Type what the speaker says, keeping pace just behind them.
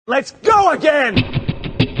Let's go again!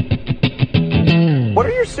 What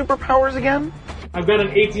are your superpowers again? I've got an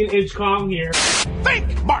 18-inch Kong here.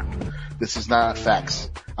 Think, Mark! This is not facts.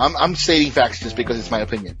 I'm stating facts just because it's my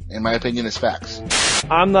opinion, and my opinion is facts.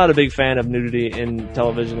 I'm not a big fan of nudity in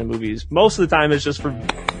television and movies. Most of the time it's just for...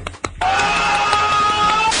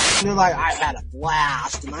 They're like, I had a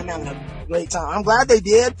blast, and I'm having a great time. I'm glad they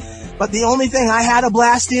did, but the only thing I had a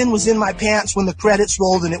blast in was in my pants when the credits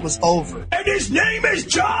rolled and it was over. And his name is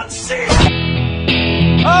John C.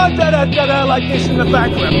 Ah, da-da-da-da, like this in the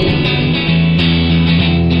background.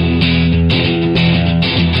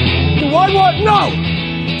 One more, no!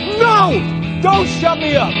 No! Don't shut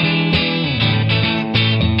me up!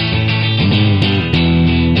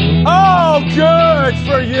 Oh, good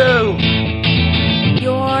for you!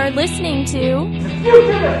 You're listening to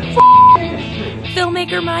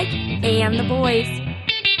Filmmaker Mike and the Boys.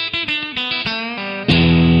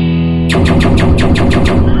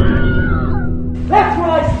 That's what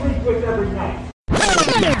I sleep with every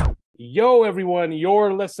night. Yo, everyone,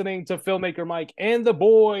 you're listening to Filmmaker Mike and the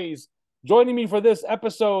Boys. Joining me for this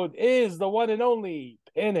episode is the one and only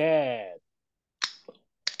Pinhead.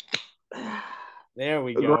 There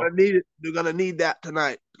we go. We're gonna need it. We're gonna need that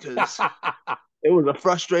tonight because it was a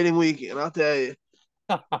frustrating weekend, I'll tell you.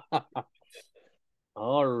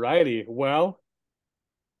 All righty. Well,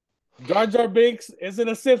 Jar Jar Binks isn't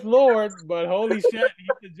a Sith Lord, but holy shit,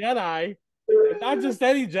 he's a Jedi. And not just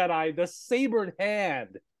any Jedi, the sabered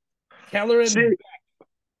hand. Kelleran.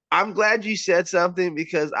 I'm glad you said something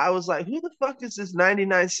because I was like, who the fuck is this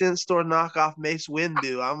 99-cent store knockoff Mace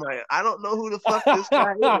Windu? I'm like, I don't know who the fuck this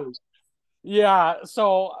guy is. Yeah,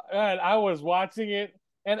 so I was watching it,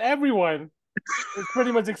 and everyone is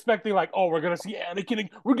pretty much expecting like, oh, we're gonna see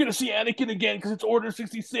Anakin again because it's Order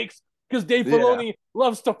 66. Because Dave Filoni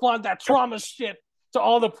loves to flaunt that trauma shit to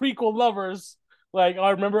all the prequel lovers. Like, I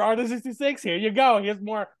remember Order 66. Here you go. Here's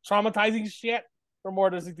more traumatizing shit from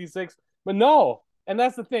Order 66. But no, and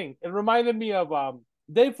that's the thing. It reminded me of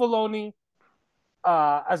Dave Filoni.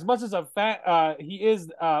 As much as a fan, he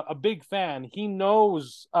is a big fan. He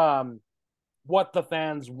knows what the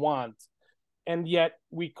fans want, and yet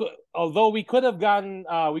we could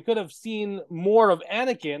have seen more of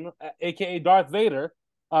Anakin, aka Darth Vader,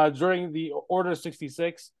 during the Order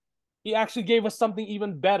 66. He actually gave us something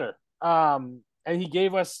even better, and he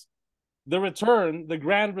gave us the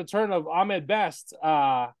grand return of Ahmed Best,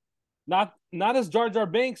 not as Jar Jar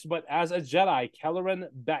Binks, but as a Jedi, Kelleran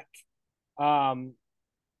Beck,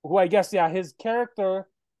 who I guess his character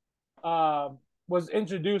was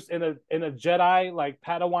introduced in a Jedi like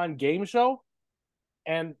Padawan game show,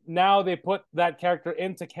 and now they put that character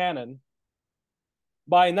into canon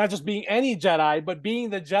by not just being any Jedi, but being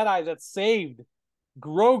the Jedi that saved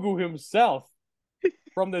Grogu himself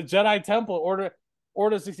from the Jedi Temple,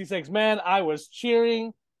 Order 66. Man, I was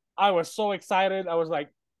cheering. I was so excited. I was like,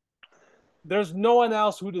 there's no one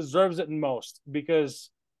else who deserves it most, because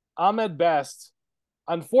Ahmed Best,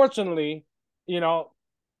 unfortunately,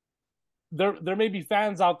 there may be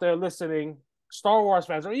fans out there listening, Star Wars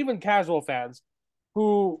fans, or even casual fans,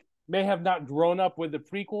 who may have not grown up with the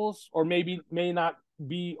prequels, or may not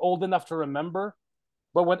be old enough to remember.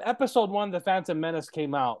 But when Episode 1, The Phantom Menace,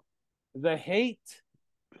 came out, the hate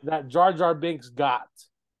that Jar Jar Binks got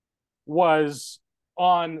was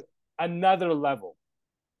on another level.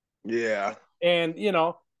 Yeah. And,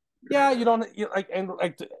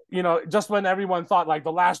 just when everyone thought, like,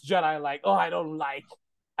 The Last Jedi, like, oh, I don't like,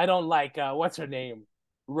 what's her name?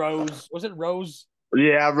 Rose. Was it Rose?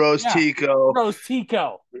 Yeah, Rose Tico. Rose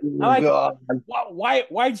Tico. Why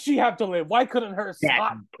did she have to live? Why couldn't her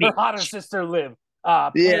hotter sister live?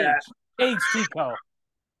 Paige Tico.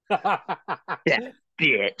 That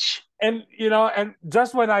bitch. And, and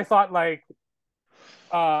just when I thought, like,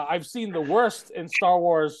 I've seen the worst in Star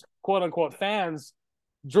Wars, quote-unquote, fans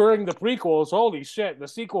during the prequels, holy shit, the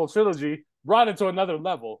sequel trilogy brought it to another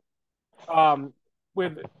level.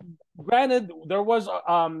 Granted, there was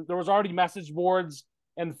already message boards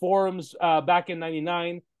and forums back in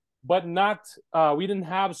 '99, but we didn't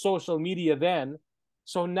have social media then.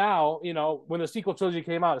 So now, when the sequel trilogy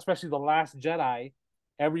came out, especially The Last Jedi,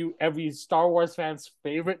 every Star Wars fan's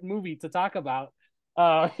favorite movie to talk about,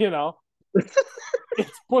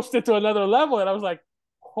 it's pushed it to another level, and I was like,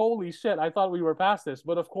 holy shit, I thought we were past this,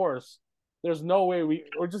 but of course there's no way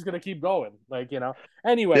we're just gonna keep going,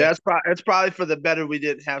 anyway. Yeah, it's probably for the better we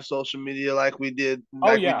didn't have social media like we do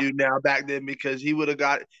now back then, because he would have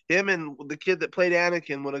got him, and the kid that played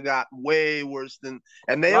Anakin would have got way worse and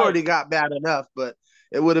they already got bad enough, but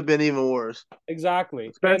it would have been even worse. Exactly.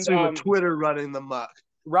 Especially with Twitter running the muck.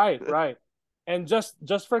 Right. And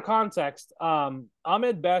just for context,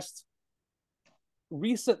 Ahmed Best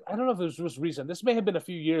I don't know if this was recent. This may have been a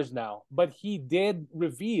few years now, but he did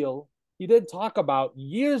talk about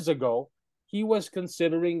years ago he was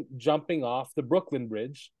considering jumping off the Brooklyn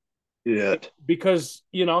Bridge. Yeah. Because,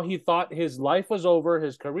 he thought his life was over,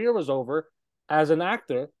 his career was over as an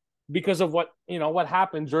actor because of what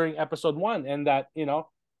happened during episode 1, and that,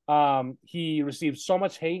 he received so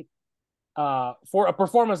much hate for a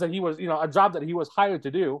performance that he was, a job that he was hired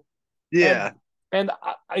to do. Yeah. And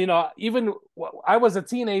even I was a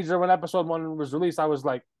teenager when episode 1 was released. I was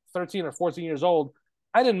like 13 or 14 years old.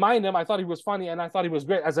 I didn't mind him. I thought he was funny, and I thought he was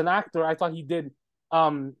great as an actor. I thought he did.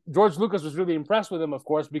 George Lucas was really impressed with him, of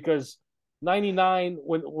course, because 99,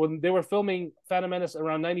 when they were filming Phantom Menace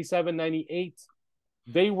around 97, 98,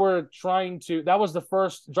 they were trying to. That was the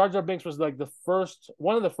first. Jar Jar Binks was like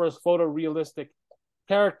one of the first photorealistic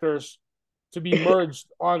characters to be merged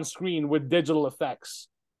on screen with digital effects.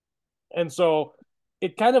 And so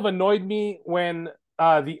it kind of annoyed me when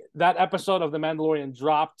that episode of The Mandalorian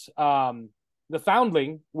dropped. The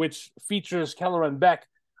Foundling, which features Kelleran Beck,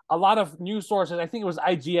 a lot of news sources, I think it was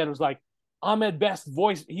IGN, was like, Ahmed Best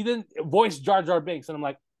he didn't voice Jar Jar Binks. And I'm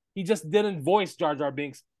like, he just didn't voice Jar Jar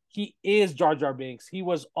Binks. He is Jar Jar Binks. He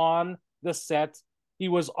was on the set. He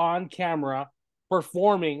was on camera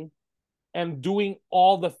performing and doing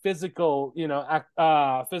all the physical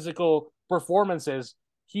performances.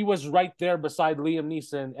 He was right there beside Liam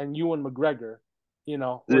Neeson and Ewan McGregor,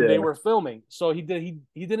 when they were filming. So he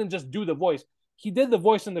didn't just do the voice. He did the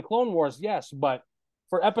voice in the Clone Wars, yes, but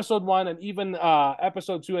for episode 1 and even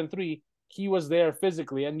episode 2 and 3, he was there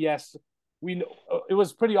physically. And yes, we know it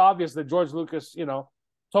was pretty obvious that George Lucas,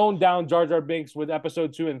 toned down Jar Jar Binks with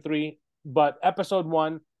episode 2 and 3, but episode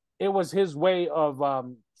 1, it was his way of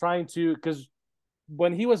trying to, because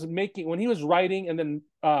when he was writing, and then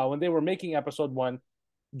when they were making episode 1,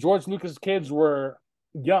 George Lucas' kids were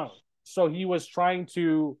young, so he was trying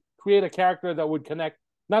to create a character that would connect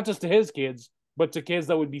not just to his kids, but to kids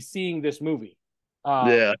that would be seeing this movie.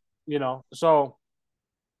 So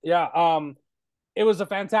yeah, it was a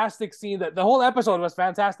fantastic scene. That the whole episode was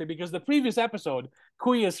fantastic, because the previous episode,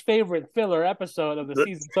 Kuya's favorite filler episode of the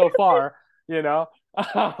season so far,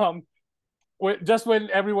 just when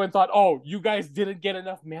everyone thought, oh, you guys didn't get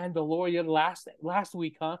enough Mandalorian last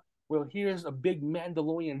week, huh? Well, here's a big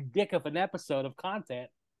Mandalorian dick of an episode of content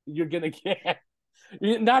you're going to get.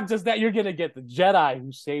 Not just that, you're going to get the Jedi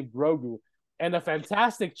who saved Grogu, and a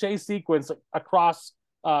fantastic chase sequence across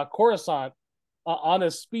Coruscant on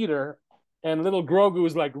a speeder, and little Grogu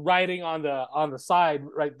is like riding on the side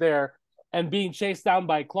right there and being chased down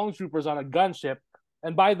by clone troopers on a gunship.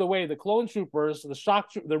 And by the way, the clone troopers,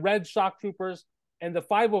 the red shock troopers and the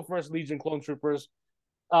 501st Legion clone troopers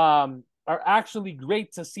are actually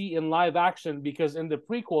great to see in live action, because in the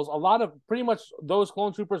prequels, a lot of pretty much those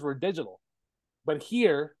clone troopers were digital. But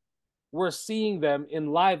here, we're seeing them in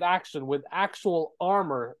live action with actual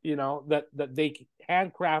armor, that they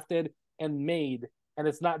handcrafted and made, and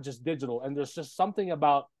it's not just digital. And there's just something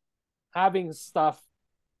about having stuff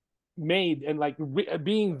made and like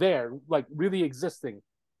being there, like really existing,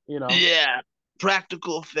 Yeah,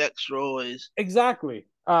 practical effects are always exactly.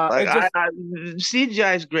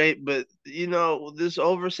 CGI is great, but this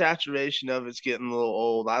oversaturation of it's getting a little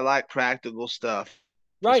old. I like practical stuff,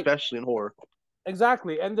 right? Especially in horror.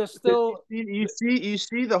 Exactly, and there's still you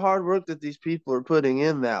see the hard work that these people are putting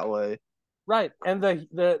in that way, right? And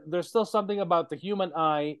there's still something about the human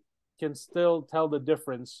eye can still tell the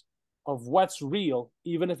difference of what's real,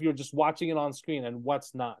 even if you're just watching it on screen, and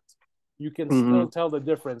what's not. You can still tell the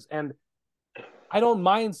difference. And I don't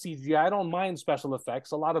mind CGI. I don't mind special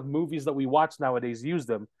effects. A lot of movies that we watch nowadays use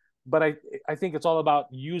them, but I think it's all about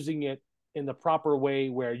using it in the proper way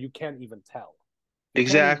where you can't even tell.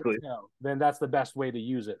 Exactly. Then that's the best way to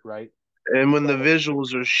use it, right? And when the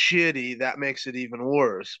visuals are shitty, that makes it even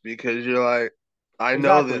worse, because you're like, I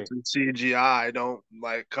know this is CGI. Don't,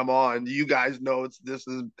 like, come on. You guys know this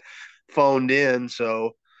is phoned in,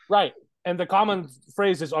 so. Right. And the common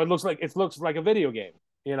phrase is, oh, it looks like a video game.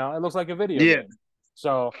 It looks like a video game.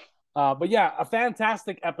 So, but yeah, a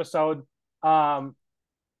fantastic episode. And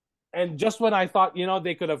just when I thought,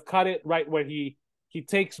 they could have cut it right where he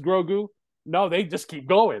takes Grogu, no, they just keep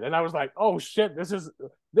going. And I was like, oh shit, this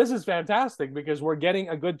is fantastic, because we're getting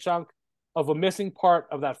a good chunk of a missing part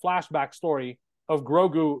of that flashback story of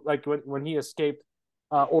Grogu, like when he escaped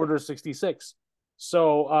Order 66.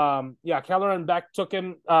 So yeah, Kelleran Beck took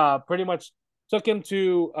him to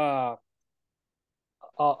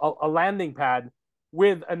a landing pad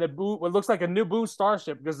with a Naboo, what looks like a Naboo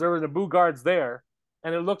starship, because there were Naboo guards there,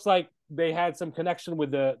 and it looks like they had some connection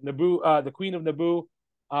with the Naboo, the Queen of Naboo.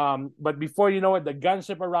 But before you know it, the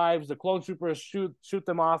gunship arrives. The clone troopers shoot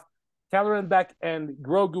them off. Kelleran, Beck, and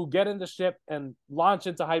Grogu get in the ship and launch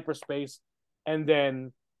into hyperspace, and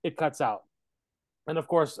then it cuts out. And of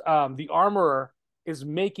course, the armorer is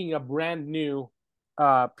making a brand new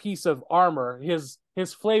piece of armor. His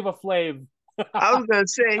Flava Flav. I was gonna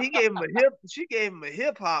say she gave him a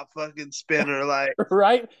hip hop fucking spinner, like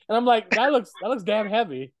right. And I'm like, that looks damn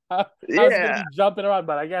heavy. How's he gonna be jumping around?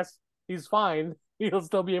 But I guess he's fine. He'll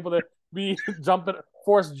still be able to be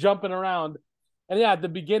jumping around. And yeah, at the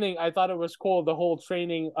beginning, I thought it was cool. The whole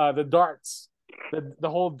training, the darts, the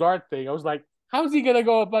whole dart thing. I was like, how's he gonna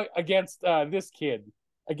go up against this kid,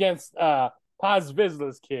 against Paz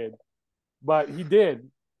Vizsla's kid? But he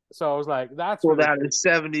did. So I was like, that's well, that is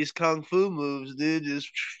 70s kung fu moves, dude.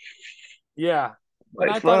 Just yeah.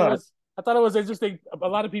 And I thought it was interesting. A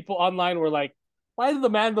lot of people online were like, why did the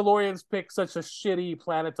Mandalorians pick such a shitty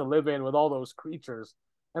planet to live in with all those creatures?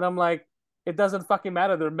 And I'm like, it doesn't fucking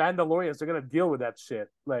matter. They're Mandalorians. They're gonna deal with that shit.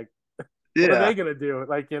 Like, what are they gonna do?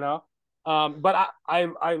 Like, you know. But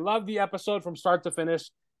I love the episode from start to finish.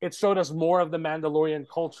 It showed us more of the Mandalorian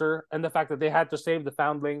culture and the fact that they had to save the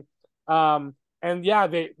foundling. And yeah,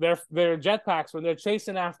 their jetpacks when they're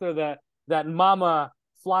chasing after that mama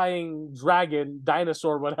flying dragon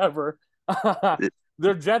dinosaur whatever.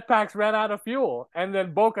 Their jetpacks ran out of fuel, and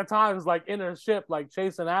then Bo-Katan's like in her ship, like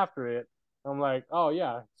chasing after it. I'm like, oh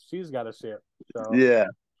yeah, she's got a ship, so yeah,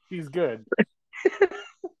 she's good.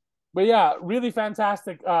 But yeah, really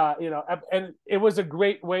fantastic. And it was a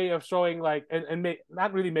great way of showing like and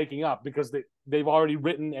not really making up because they've already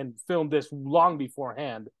written and filmed this long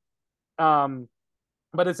beforehand.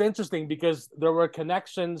 But it's interesting because there were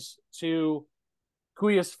connections to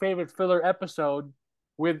Kuya's favorite filler episode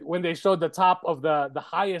with when they showed the top of the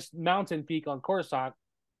highest mountain peak on Coruscant.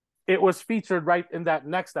 It was featured right in that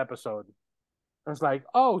next episode. I was like,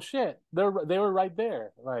 oh shit, they were right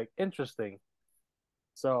there. Like, interesting.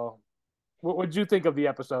 So, what would you think of the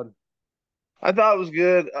episode? I thought it was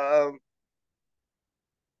good.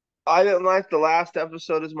 I didn't like the last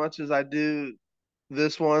episode as much as I do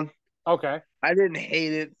this one. Okay. I didn't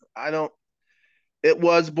hate it. It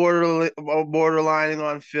was borderlining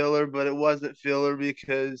on filler, but it wasn't filler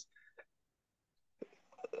because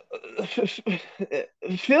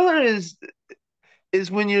filler is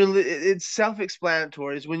when it's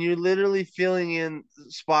self-explanatory. It's when you're literally filling in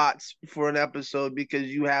spots for an episode because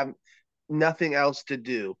you have nothing else to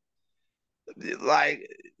do. Like,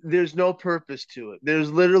 there's no purpose to it.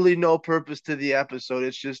 There's literally no purpose to the episode.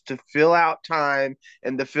 It's just to fill out time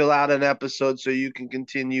and to fill out an episode so you can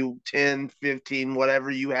continue 10, 15,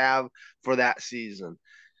 whatever you have for that season.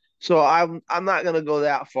 So I'm not gonna go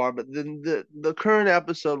that far, but the current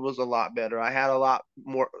episode was a lot better. I had a lot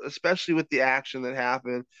more, especially with the action that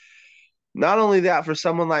happened. Not only that, for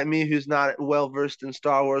someone like me who's not well versed in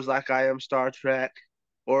Star Wars like I am Star Trek,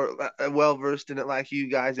 or well versed in it like you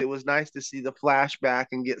guys, it was nice to see the flashback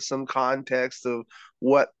and get some context of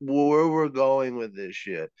where we're going with this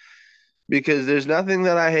shit. Because there's nothing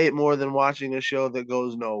that I hate more than watching a show that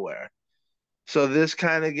goes nowhere. So this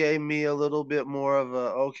kind of gave me a little bit more of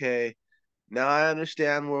okay, now I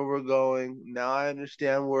understand where we're going. Now I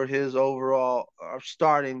understand where his overall, I'm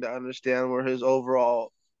starting to understand where his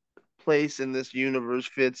overall place in this universe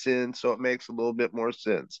fits in. So it makes a little bit more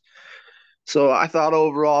sense. So I thought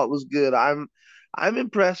overall it was good. I'm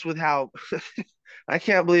impressed with how I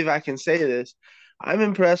can't believe I can say this. I'm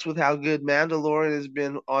impressed with how good Mandalorian has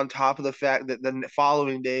been, on top of the fact that the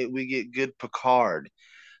following day we get good Picard.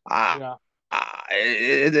 Yeah.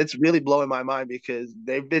 It's really blowing my mind because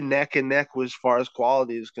they've been neck and neck as far as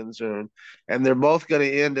quality is concerned, and they're both going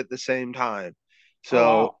to end at the same time.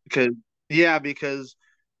 So, because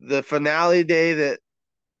the finale day that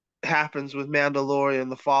happens with Mandalorian,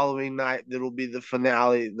 the following night that'll be the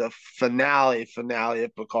finale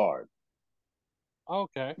of Picard.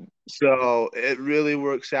 Okay. So it really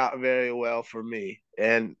works out very well for me.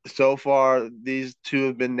 And so far, these two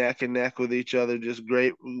have been neck and neck with each other. Just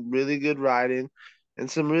great, really good writing and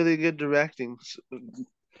some really good directing.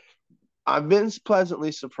 I've been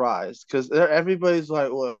pleasantly surprised because everybody's like,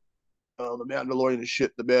 well, the Mandalorian is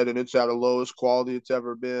shit the bed and it's at the lowest quality it's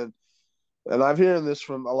ever been. And I'm hearing this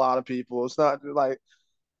from a lot of people. It's not like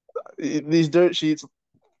these dirt sheets.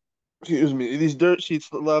 Excuse me. These dirt sheets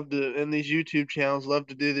love to, and these YouTube channels love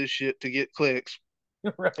to do this shit to get clicks.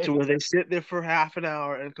 Right. To where they sit there for half an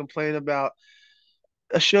hour and complain about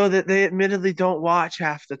a show that they admittedly don't watch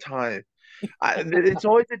half the time. It's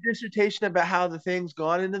always a dissertation about how the thing's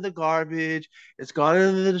gone into the garbage. It's gone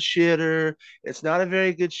into the shitter. It's not a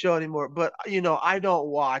very good show anymore. But I don't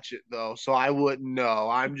watch it though, so I wouldn't know.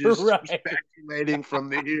 I'm just Right. speculating from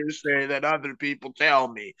the hearsay that other people tell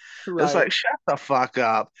me. Right. It's like, shut the fuck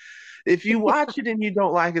up. If you watch it and you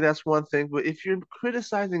don't like it, that's one thing. But if you're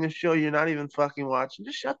criticizing a show you're not even fucking watching,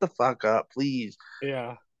 just shut the fuck up, please.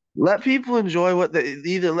 Yeah. Let people enjoy what they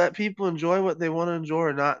either let people enjoy what they want to enjoy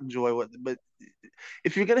or not enjoy what. But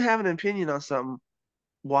if you're gonna have an opinion on something,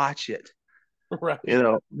 watch it. Right.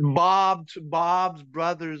 Bob's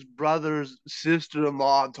brother's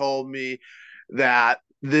sister-in-law told me that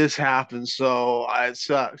this happened, so it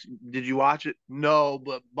sucks. Did you watch it? No,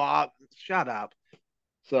 but Bob, shut up.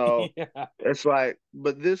 So Yeah. it's like,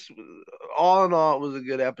 but this, all in all, it was a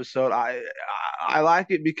good episode. I like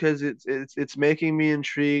it because it's making me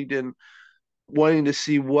intrigued and wanting to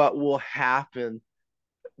see what will happen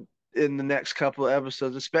in the next couple of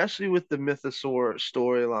episodes, especially with the Mythosaur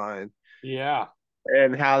storyline. Yeah.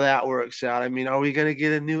 And how that works out. I mean, are we going to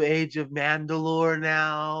get a new Age of Mandalore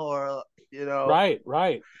now, or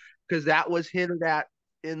Right. Because that was hinted at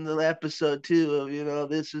in the episode too. Of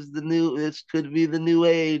this could be the new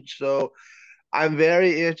age. So I'm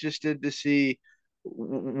very interested to see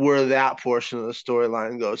where that portion of the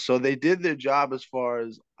storyline goes. So they did their job as far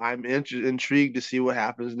as I'm intrigued to see what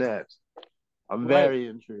happens next. I'm very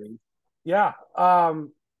intrigued. Yeah.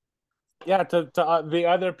 Yeah. To the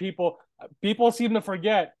other people seem to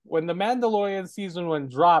forget when the Mandalorian season 1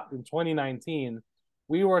 dropped in 2019.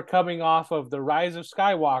 We were coming off of the Rise of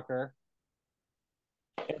Skywalker,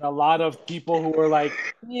 and a lot of people who were like,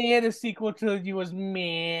 "Yeah, the sequel trilogy was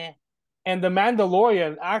meh," and the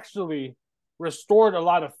Mandalorian actually restored a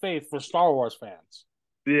lot of faith for Star Wars fans.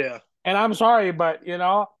 Yeah. And I'm sorry, but you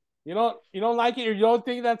don't like it or you don't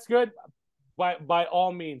think that's good. By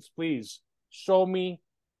all means, please show me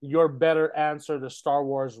your better answer to Star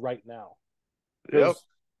Wars right now. Yep.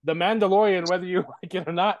 The Mandalorian, whether you like it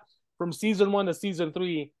or not, from season 1 to season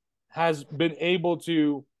 3, has been able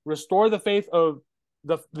to restore the faith of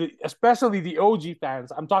the especially the OG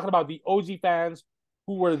fans. I'm talking about the OG fans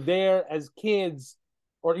who were there as kids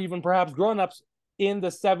or even perhaps grown-ups in the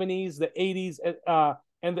 70s, the 80s,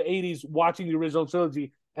 and the 80s watching the original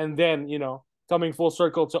trilogy, and then, coming full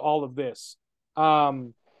circle to all of this.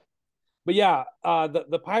 But yeah,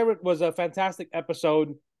 the Pirate was a fantastic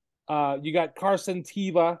episode. You got Carson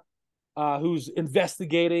Teva, who's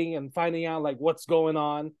investigating and finding out like what's going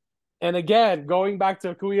on. And again, going back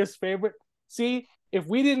to Kuya's favorite, see, if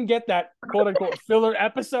we didn't get that quote unquote filler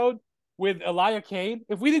episode with Elia Kane,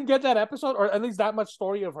 if we didn't get that episode, or at least that much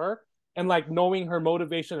story of her and like knowing her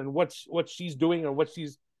motivation and what she's doing or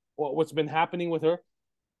what's been happening with her,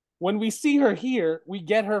 when we see her here, we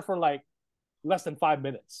get her for like less than 5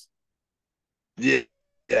 minutes.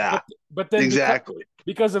 Yeah. But then exactly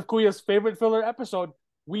because of Kuya's favorite filler episode,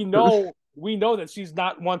 we know that she's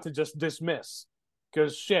not one to just dismiss,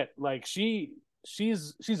 because shit, like she's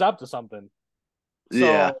up to something.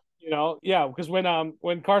 So, yeah. because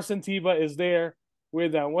when Carson Teva is there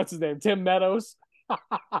with what's his name, Tim Meadows, I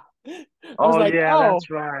was like, that's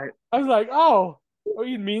right. I was like, oh, are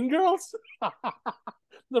you Mean Girls?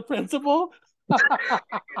 The principal.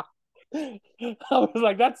 I was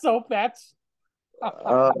like, that's so fetch.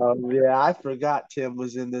 Yeah, I forgot Tim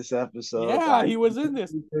was in this episode. Yeah, he was in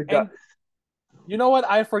this. And you know what?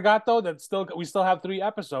 I forgot though that we still have 3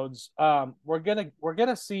 episodes. We're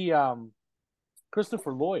gonna see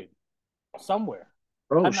Christopher Lloyd somewhere.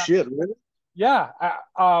 Oh shit! Really? Yeah.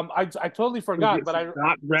 I totally forgot, but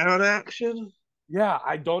Doc Brown action. Yeah,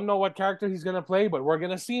 I don't know what character he's gonna play, but we're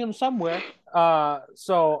gonna see him somewhere.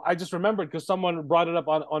 So I just remembered because someone brought it up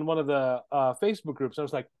on one of the Facebook groups. I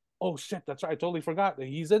was like, oh shit, that's right. I totally forgot that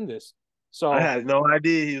he's in this. So I had no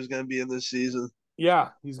idea he was gonna be in this season. Yeah,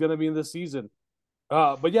 he's gonna be in this season.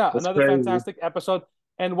 But yeah, that's another crazy. Fantastic episode.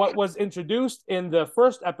 And what was introduced in the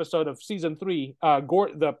first episode of season 3,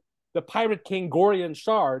 the Pirate King Gorian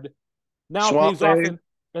Shard, now Swamp pays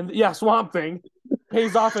off Swamp Thing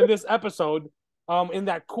pays off in this episode. In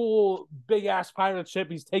that cool big ass pirate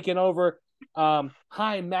ship, he's taken over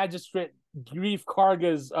High Magistrate Grief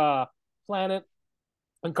Karga's planet,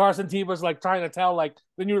 and Carson Teva's like trying to tell like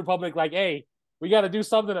the New Republic like, hey, we got to do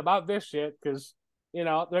something about this shit because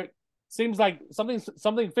there seems like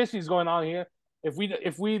something fishy is going on here.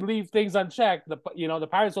 If we leave things unchecked, the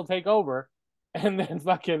pirates will take over. And then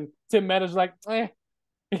fucking Tim Meadows like,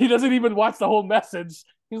 he doesn't even watch the whole message.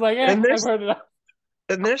 He's like, I've heard it.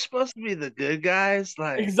 And they're supposed to be the good guys,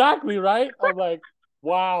 like exactly right. I'm like,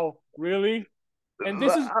 wow, really? And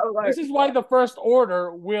this is why the First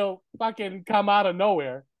Order will fucking come out of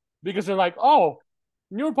nowhere. because they're like, oh,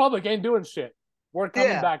 New Republic ain't doing shit. We're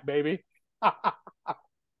coming back, baby.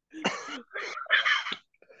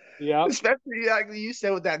 Yeah, especially like you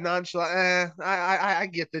said with that nonchalant. I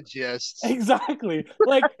get the gist. Exactly.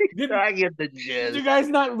 Like, I get the gist. Did you guys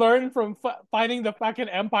not learn from fighting the fucking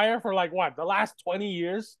Empire for like what, the last 20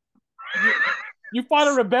 years? You fought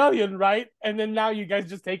a rebellion, right? And then now you guys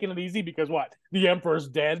just taking it easy because what? The Emperor's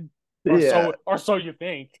dead, or so you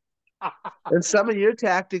think. And some of your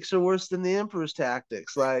tactics are worse than the Emperor's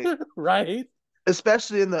tactics, like right.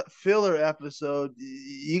 Especially in the filler episode,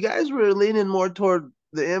 you guys were leaning more toward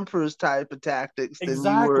the Emperor's type of tactics than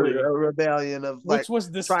you were a rebellion of like, which was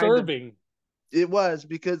disturbing. It was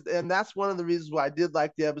because, and that's one of the reasons why I did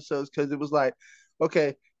like the episodes, because it was like,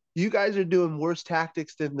 okay, you guys are doing worse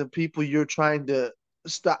tactics than the people you're trying to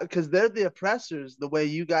stop, because they're the oppressors, the way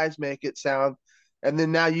you guys make it sound, and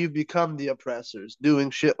then now you become the oppressors doing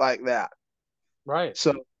shit like that. Right.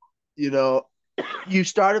 So, you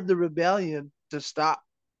started the rebellion to stop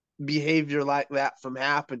behavior like that from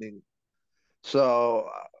happening. So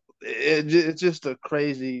it's just a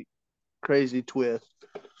crazy, crazy twist.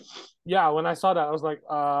 Yeah, when I saw that, I was like,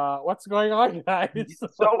 what's going on, guys?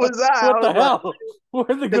 So was I. What the hell? Where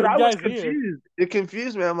are the good guys here? It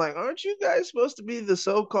confused me. I'm like, aren't you guys supposed to be the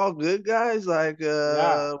so-called good guys? Like, what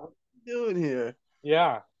are you doing here?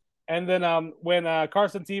 Yeah. And then when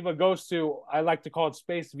Carson Teva goes to, I like to call it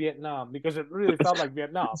Space Vietnam, because it really felt like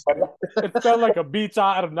Vietnam. It felt like a beach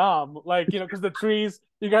out of Nam, like, because the trees,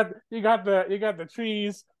 you got the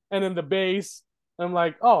trees, and then the base. I'm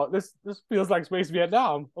like, oh, this feels like Space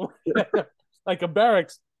Vietnam, like a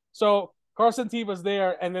barracks. So Carson Teva's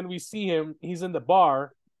there, and then we see him. He's in the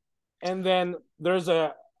bar, and then there's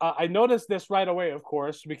I noticed this right away, of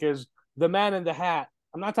course, because the man in the hat.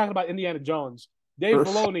 I'm not talking about Indiana Jones. Dave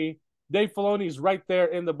Filoni's right there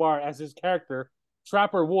in the bar as his character,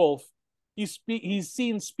 Trapper Wolf. He's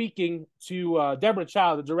seen speaking to Deborah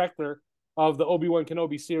Chow, the director of the Obi-Wan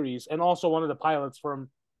Kenobi series, and also one of the pilots from,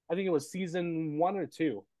 I think it was season 1 or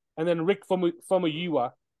 2. And then Rick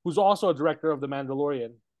Famuyiwa, who's also a director of The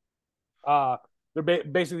Mandalorian. They're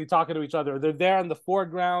basically talking to each other. They're there in the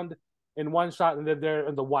foreground in one shot, and they're there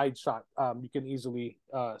in the wide shot. You can easily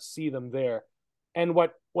see them there. And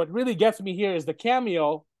what really gets me here is the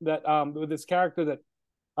cameo that with this character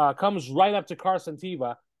that comes right up to Carson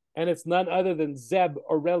Teva, and it's none other than Zeb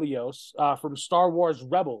Orrelios from Star Wars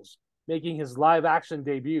Rebels, making his live action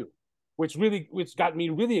debut, which got me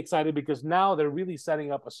really excited, because now they're really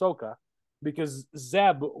setting up Ahsoka, because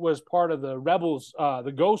Zeb was part of the Rebels,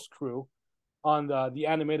 the Ghost crew on the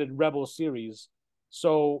animated Rebels series.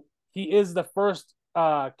 So he is the first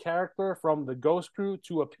character from the Ghost crew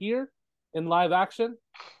to appear in live action.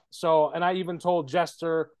 So, and I even told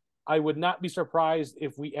Jester I would not be surprised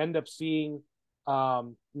if we end up seeing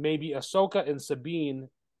maybe Ahsoka and Sabine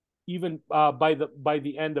even by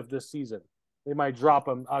the end of this season. They might drop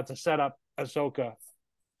them to set up Ahsoka,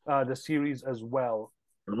 the series as well.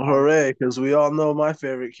 Hooray, because we all know my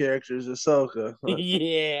favorite character is Ahsoka.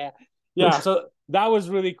 Yeah. So that was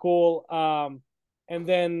really cool. And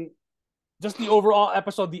then just the overall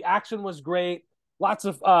episode, the action was great. Lots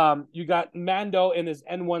of you got Mando in his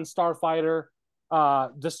N1 starfighter,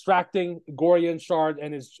 distracting Gorian Shard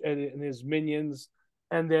and his minions,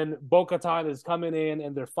 and then Bo-Katan is coming in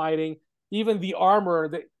and they're fighting. Even the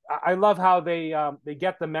armor, I love how they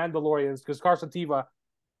get the Mandalorians, because Carson Teva,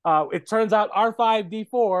 it turns out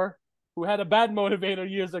R5D4, who had a bad motivator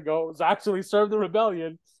years ago, was actually served the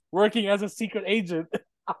rebellion, working as a secret agent,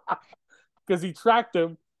 because he tracked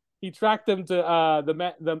him. He tracked them to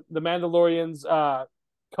the Mandalorians'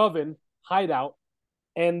 coven hideout,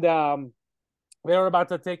 and they were about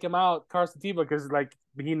to take him out, Carson Teva, because like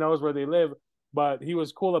he knows where they live, but he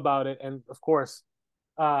was cool about it, and of course,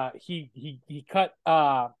 he cut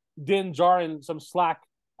Din Djarin some slack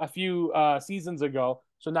a few seasons ago,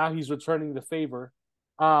 so now he's returning the favor.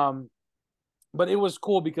 But it was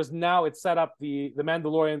cool because now it set up the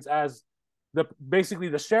Mandalorians as basically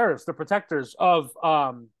the sheriffs, the protectors of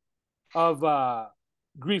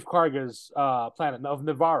Grief Karga's planet, of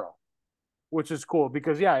Navarro, which is cool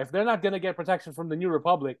because if they're not gonna get protection from the New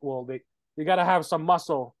Republic, well, they gotta have some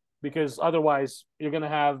muscle, because otherwise you're gonna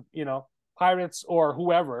have pirates or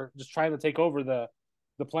whoever just trying to take over the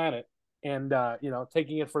planet and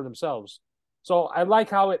taking it for themselves. So I like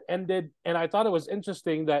how it ended, and I thought it was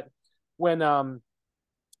interesting that when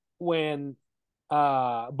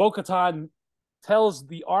Bo-Katan tells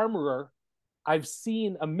the armorer, I've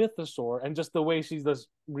seen a mythosaur, and just the way she just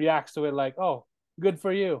reacts to it, like, oh, good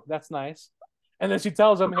for you, that's nice. And then she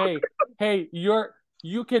tells him, hey,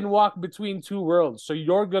 you can walk between two worlds, so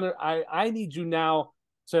you're gonna I need you now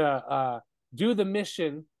to do the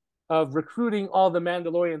mission of recruiting all the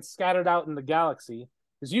Mandalorians scattered out in the galaxy,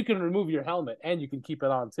 because you can remove your helmet and you can keep it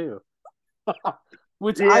on too.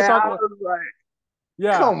 Which I thought was like,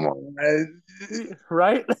 yeah, come on, man.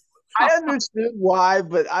 Right? I understood why,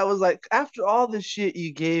 but I was like, after all the shit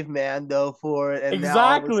you gave Mando for it, and now all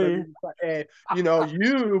of a Exactly. sudden, it's like, hey,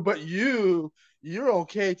 you're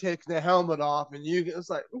okay taking the helmet off, and it's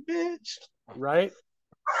like, bitch, right?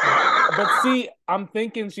 But see, I'm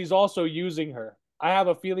thinking she's also using her. I have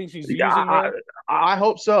a feeling she's using her. I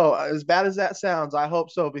hope so. As bad as that sounds, I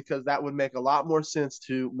hope so, because that would make a lot more sense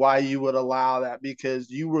to why you would allow that, because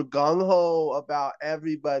you were gung ho about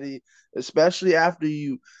everybody, especially after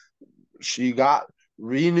she got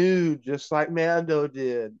renewed just like Mando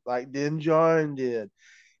did, like Din Djarin did.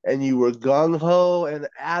 And you were gung ho and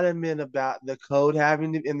adamant about the code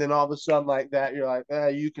having to, and then all of a sudden like that, you're like,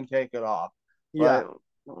 you can take it off. Yeah.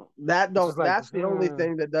 Like, that's the only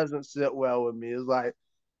thing that doesn't sit well with me, is like,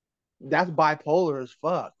 that's bipolar as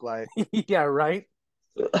fuck. Like, yeah, right.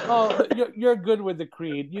 Oh, you're good with the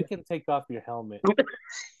creed. You can take off your helmet.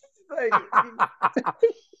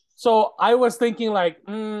 So I was thinking, like,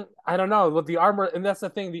 I don't know, with the armor, and that's the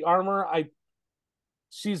thing. The armor, I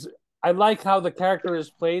like how the character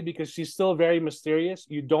is played, because she's still very mysterious.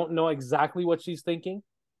 You don't know exactly what she's thinking.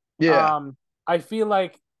 Yeah. I feel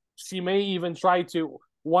like she may even try to,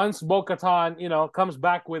 once Bo-Katan, comes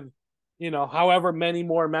back with, however many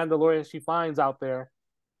more Mandalorians she finds out there.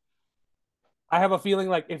 I have a feeling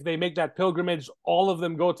like if they make that pilgrimage, all of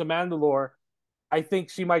them go to Mandalore. I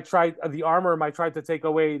think the armor might try to take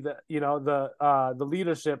away the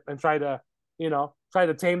leadership and try to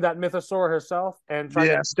tame that mythosaur herself and try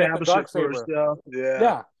to establish get the it for herself.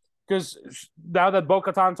 Yeah. Because now that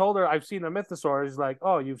Bo-Katan told her, I've seen a mythosaur, is like,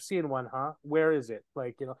 oh, you've seen one, huh? Where is it?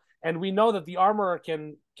 Like, and we know that the armor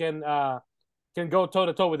can go toe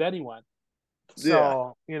to toe with anyone.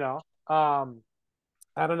 So, I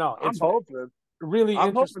don't know. I'm hoping. Really I'm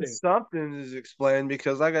interesting. hoping something is explained,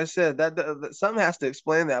 because, like I said, that something has to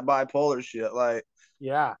explain that bipolar shit. Like,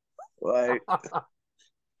 yeah, like,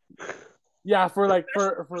 yeah, for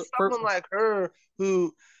someone like her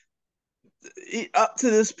who, up to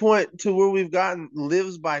this point, to where we've gotten,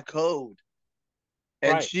 lives by code,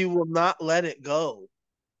 and right. she will not let it go,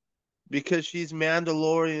 because she's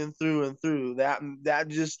Mandalorian through and through. That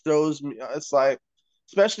just throws me. It's like,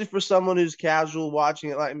 especially for someone who's casual watching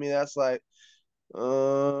it like me, that's like,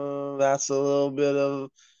 that's a little bit of,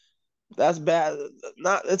 that's bad.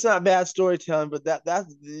 It's not bad storytelling, but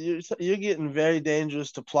that's you're getting very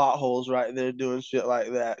dangerous to plot holes right there doing shit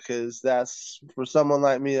like that, because that's, for someone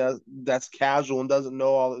like me that's casual and doesn't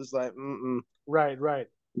know all. It's like, right.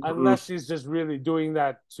 Unless she's just really doing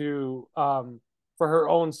that to for her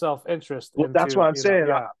own self-interest. Well, that's what I'm saying.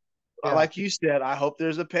 Yeah. Like you said, I hope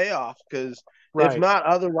there's a payoff, because right. if not,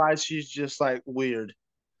 otherwise she's just like weird.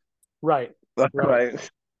 Right.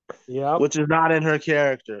 Yeah. Which is not in her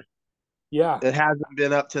character. Yeah. It hasn't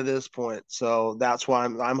been up to this point. So that's why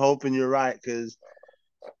I'm hoping you're right, because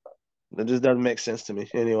it just doesn't make sense to me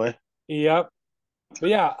anyway. Yep. But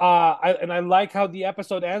yeah, I like how the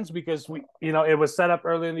episode ends, because it was set up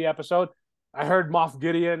early in the episode. I heard Moff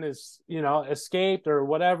Gideon is, escaped or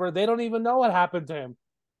whatever. They don't even know what happened to him.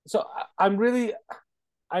 So I'm really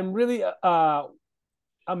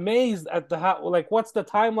amazed at what's the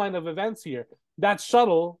timeline of events here? That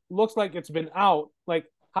shuttle looks like it's been out. Like,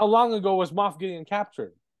 how long ago was Moff Gideon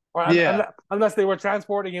captured? Or unless they were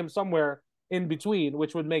transporting him somewhere in between,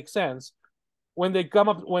 which would make sense. When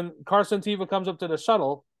Carson Teva comes up to the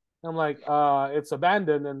shuttle, I'm like, it's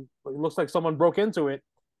abandoned, and it looks like someone broke into it,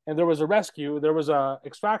 and there was a rescue, there was a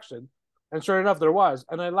extraction, and sure enough, there was.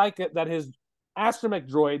 And I like it that his astromech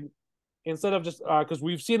droid, instead of just because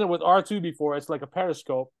we've seen it with R2 before, it's like a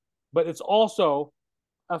periscope, but it's also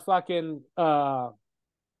a fucking not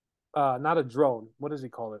a drone. What does he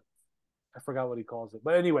call it? I forgot what he calls it.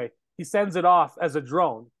 But anyway, he sends it off as a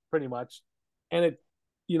drone, pretty much, and it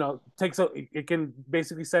it can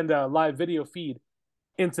basically send a live video feed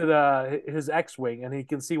into his X-wing, and he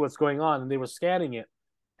can see what's going on. And they were scanning it,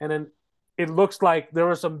 and then it looks like there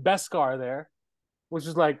was some Beskar there, which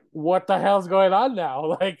is like, what the hell's going on now?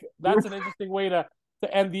 Like, that's an interesting way to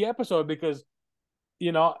end the episode, because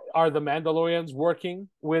are the Mandalorians working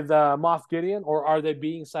with Moff Gideon, or are they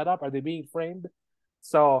being set up? Are they being framed?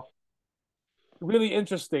 So really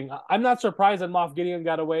interesting. I'm not surprised that Moff Gideon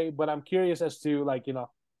got away, but I'm curious as to, like,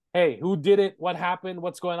 hey, who did it? What happened?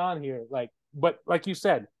 What's going on here? Like, but like you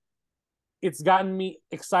said, it's gotten me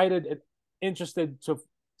excited and interested to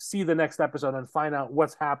see the next episode and find out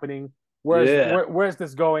what's happening. Where's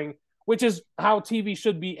this going? Which is how TV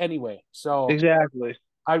should be anyway. So exactly.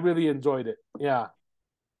 I really enjoyed it. Yeah.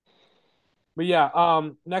 But yeah,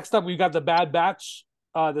 next up we got the Bad Batch,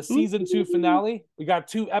 the season 2 finale. We got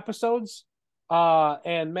 2 episodes.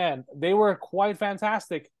 And man, they were quite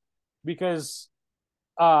fantastic because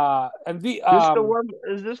and the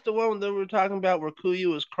Is this the one that we were talking about where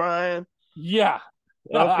Kuyu was crying? yeah.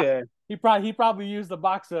 Okay. He probably used a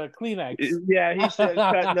box of Kleenex. Yeah, he said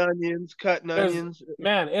cutting onions.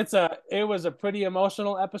 Man, it was a pretty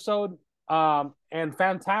emotional episode, and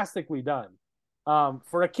fantastically done.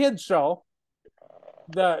 For a kids show,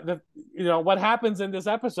 the what happens in this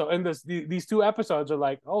episode, in these 2 episodes are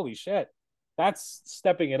like, holy shit, that's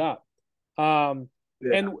stepping it up. Yeah.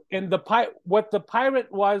 And what the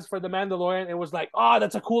pirate was for the Mandalorian, it was like, oh,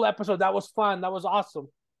 that's a cool episode, that was fun, that was awesome.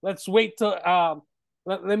 Let's wait till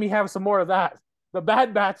let me have some more of that. The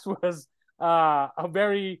Bad Batch was a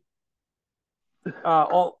very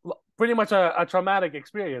pretty much a traumatic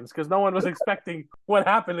experience because no one was expecting what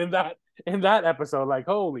happened in that episode. Like,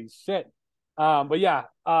 holy shit. But yeah,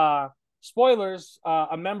 spoilers,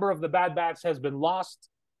 a member of the Bad Batch has been lost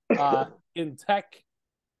in tech.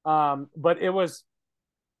 But it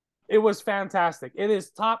was fantastic. It is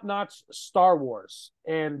top-notch Star Wars.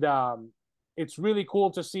 And it's really cool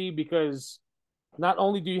to see because not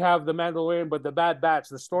only do you have the Mandalorian, but the Bad Batch,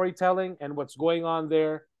 the storytelling and what's going on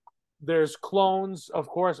there. There's clones, of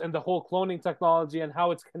course, and the whole cloning technology and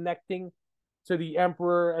how it's connecting to the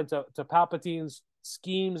Emperor and to Palpatine's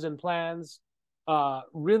schemes and plans.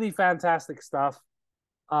 Really fantastic stuff.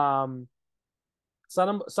 Some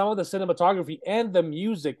of the cinematography and the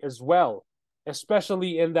music as well,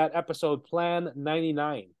 especially in that episode Plan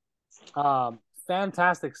 99.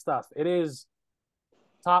 Fantastic stuff. It is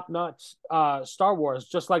top-notch Star Wars,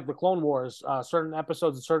 just like the Clone Wars. Certain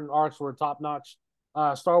episodes and certain arcs were top-notch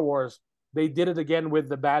Star Wars. They did it again with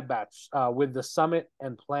the Bad Batch, with the Summit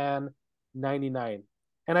and Plan 99.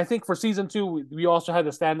 And I think for season 2, we also had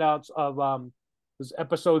the standouts of was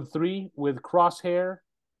episode 3 with Crosshair,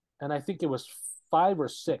 and I think it was 5 or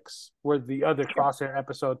 6 were the other Crosshair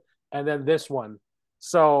episode, and then this one.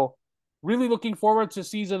 So really looking forward to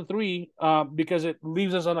season 3 because it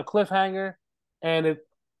leaves us on a cliffhanger, and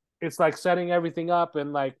it's like setting everything up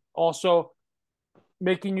and like also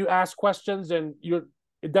making you ask questions, and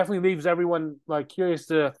it definitely leaves everyone like curious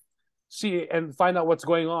to see and find out what's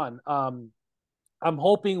going on. I'm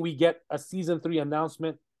hoping we get a season 3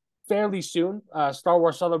 announcement fairly soon. Star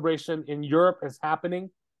Wars Celebration in Europe is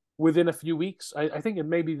happening within a few weeks. I think it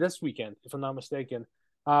may be this weekend, if I'm not mistaken.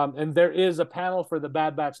 And there is a panel for the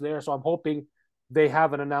Bad Batch there, so I'm hoping they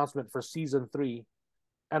have an announcement for season 3.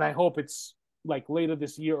 And I hope it's like later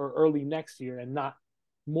this year or early next year and not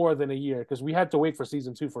more than a year, because we had to wait for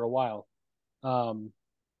season 2 for a while.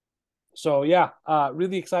 So yeah,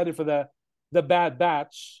 really excited for the Bad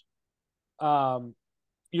Batch.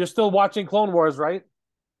 You're still watching Clone Wars, right?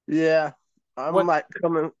 Yeah. I'm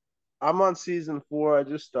on season 4. I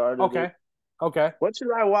just started. Okay. Okay. What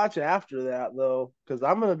should I watch after that though? Because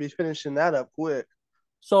I'm gonna be finishing that up quick.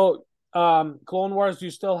 So Clone Wars,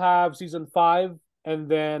 you still have season 5, and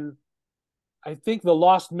then I think the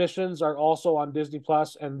Lost Missions are also on Disney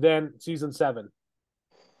Plus, and then season 7.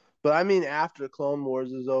 But I mean, after Clone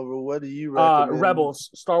Wars is over, what do you recommend?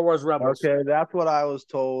 Rebels, Star Wars Rebels. Okay, that's what I was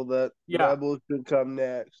told, that Rebels should come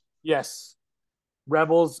next. Yes,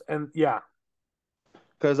 Rebels, and yeah.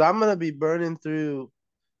 Because I'm gonna be burning through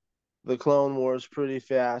the Clone Wars pretty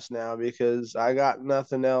fast now because I got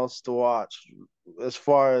nothing else to watch as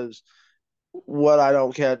far as what I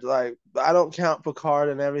don't catch. Like, I don't count Picard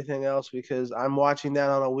and everything else because I'm watching that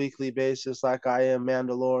on a weekly basis, like I am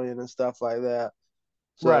Mandalorian and stuff like that.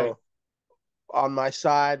 So right. On my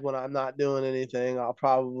side, when I'm not doing anything, I'll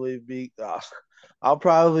probably be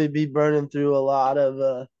burning through a lot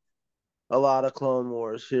of Clone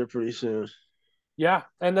Wars here pretty soon. Yeah,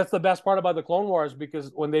 and that's the best part about the Clone Wars,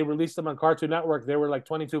 because when they released them on Cartoon Network, they were like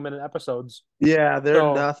 22-minute episodes. Yeah, they're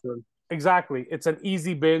nothing. Exactly. It's an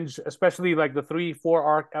easy binge, especially like the 3-4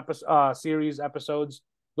 arc series episodes.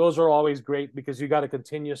 Those are always great because you got a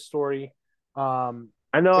continuous story.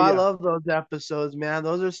 I know, I love those episodes, man.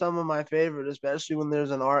 Those are some of my favorite, especially when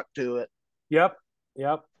there's an arc to it. Yep.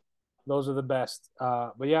 Those are the best.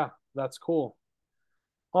 But yeah, that's cool.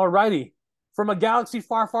 All righty. From a galaxy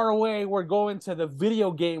far, far away, we're going to the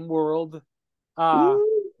video game world. A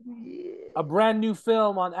brand new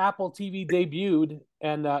film on Apple TV debuted,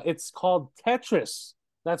 and it's called Tetris.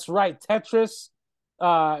 That's right, Tetris.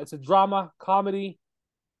 It's a drama comedy.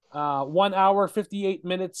 1 hour, 58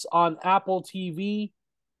 minutes on Apple TV.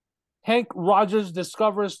 Hank Rogers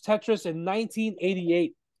discovers Tetris in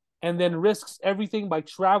 1988 and then risks everything by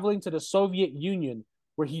traveling to the Soviet Union,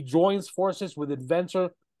 where he joins forces with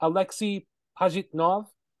inventor Alexei Pajitnov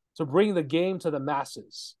to bring the game to the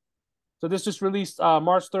masses. So this just released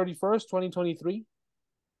March 31st, 2023.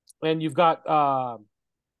 And you've got,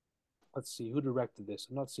 let's see, who directed this?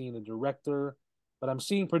 I'm not seeing the director, but I'm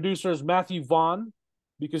seeing producers Matthew Vaughn,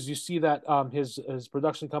 because you see that his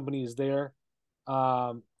production company is there.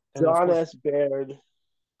 And John course, S. Baird.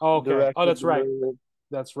 Oh, okay. Oh, that's right.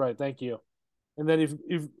 That's right. Thank you. And then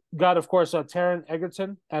you've got, of course, Taron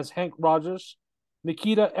Egerton as Hank Rogers,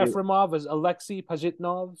 Nikita Efremov as Alexei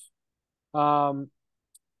Pajitnov, who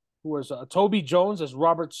was Toby Jones as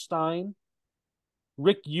Robert Stein,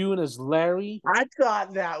 Rick Yoon as Larry. I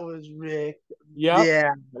thought that was Rick. Yep.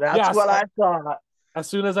 Yeah, that's what I thought. As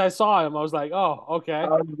soon as I saw him, I was like, oh, okay. I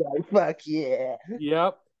was like, fuck yeah.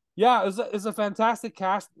 Yep. Yeah, it's a fantastic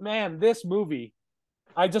cast. Man, this movie,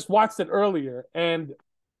 I just watched it earlier, and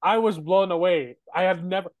I was blown away.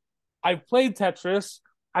 I played Tetris.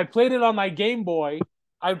 I played it on my Game Boy.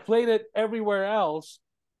 I played it everywhere else.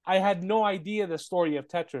 I had no idea the story of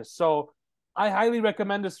Tetris. So I highly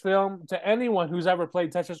recommend this film to anyone who's ever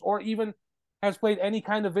played Tetris or even has played any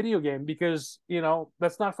kind of video game, because,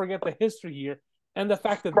 let's not forget the history here and the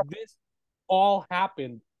fact that this all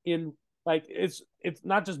happened in, like, it's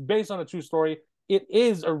not just based on a true story. It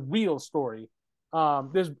is a real story.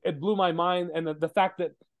 It blew my mind. And the fact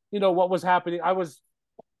that, what was happening, I was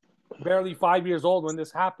barely 5 years old when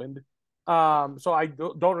this happened. So I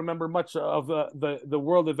don't remember much of the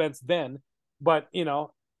world events then, but,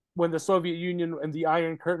 when the Soviet Union and the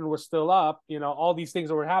Iron Curtain was still up, all these things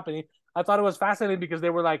that were happening, I thought it was fascinating because they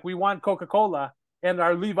were like, we want Coca-Cola and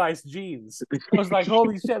our Levi's jeans. I was like,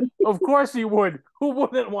 holy shit, of course you would. Who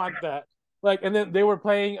wouldn't want that? Like, and then they were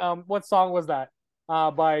playing, what song was that?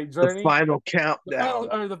 By Journey? The Final Countdown.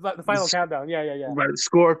 The Final Countdown. Yeah. By the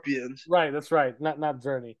Scorpions. Right, that's right. Not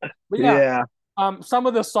Journey. But yeah. Some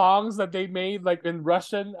of the songs that they made, like in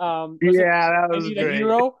Russian, that was great.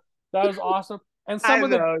 Hero, that was awesome. And some of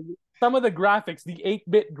the graphics, the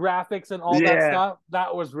 8-bit graphics and all that stuff,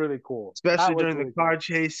 that was really cool. Especially during the car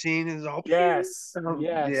chase scene. Is all yes.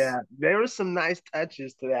 Yeah, there were some nice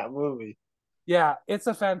touches to that movie. Yeah, it's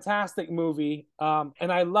a fantastic movie.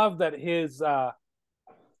 And I love that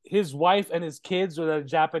his wife and his kids are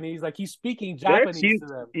Japanese. Like, he's speaking Japanese to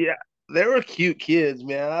them. Yeah, they were cute kids,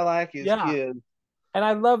 man. I like his kids. And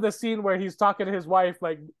I love the scene where he's talking to his wife,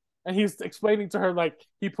 like, and he's explaining to her, like,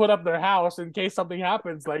 he put up their house in case something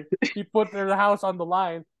happens. Like, he put their house on the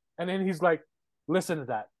line. And then he's like, listen to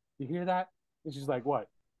that. You hear that? And she's like, what?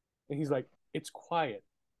 And he's like, it's quiet.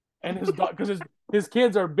 And because his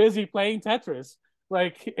kids are busy playing Tetris.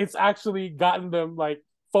 Like, it's actually gotten them, like,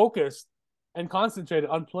 focused and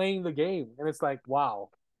concentrated on playing the game. And it's like,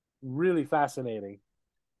 wow, really fascinating.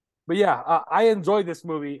 But yeah, I enjoyed this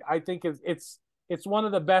movie. I think it's one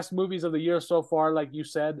of the best movies of the year so far, like you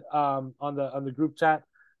said, on the group chat.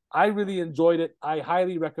 I really enjoyed it. I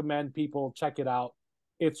highly recommend people check it out.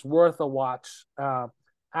 It's worth a watch.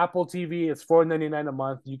 Apple TV, it's $4.99 a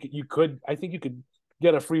month. I think you could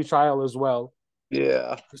get a free trial as well.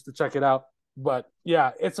 Yeah, just to check it out. But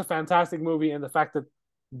yeah, it's a fantastic movie, and the fact that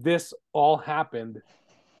this all happened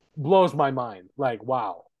blows my mind. Like,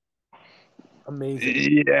 wow.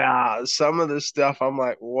 Amazing. Yeah, some of the stuff I'm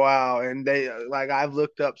like, wow. And I've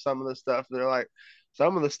looked up some of the stuff. They're like,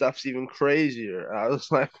 some of the stuff's even crazier. I was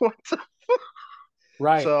like, what the fuck?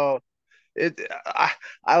 Right. So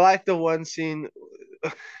I like the one scene.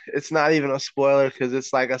 It's not even a spoiler because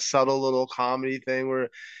it's like a subtle little comedy thing where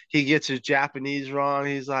he gets his Japanese wrong.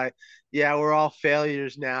 He's like, yeah, we're all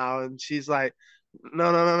failures now. And she's like,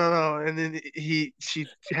 no. And then she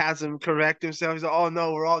has him correct himself. He's like, oh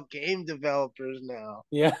no, we're all game developers now.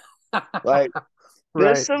 Yeah. Like, right.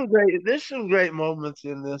 there's some great moments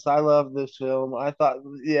in this. I love this film. I thought,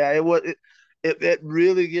 yeah, it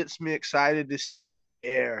really gets me excited to see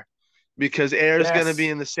Air, because Air is going to be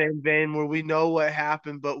in the same vein where we know what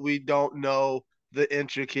happened, but we don't know the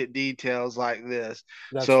intricate details like this.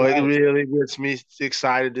 So it really gets me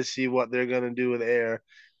excited to see what they're going to do with Air,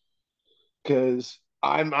 because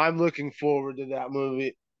I'm looking forward to that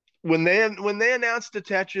movie. When they announced the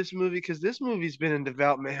Tetris movie, because this movie's been in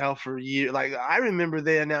development hell for years. Like, I remember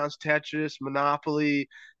they announced Tetris, Monopoly,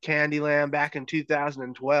 Candyland back in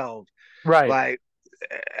 2012. Right. Like,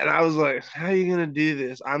 and I was like, how are you gonna do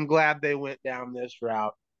this? I'm glad they went down this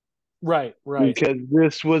route. Right. Because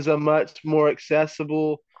this was a much more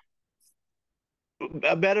accessible,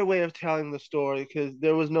 a better way of telling the story, because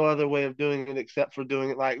there was no other way of doing it except for doing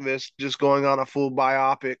it like this, just going on a full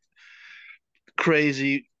biopic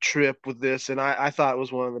crazy trip with this. And I thought it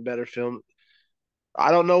was one of the better films.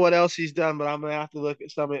 I don't know what else he's done, but I'm gonna have to look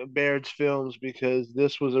at some of Baird's films because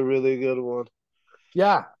this was a really good one.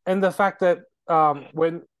 Yeah, and the fact that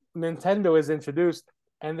when Nintendo is introduced,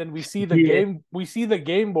 and then Yeah, we see the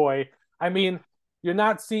Game Boy. I mean, you're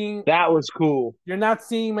not seeing that was cool. you're not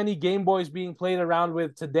seeing many Game Boys being played around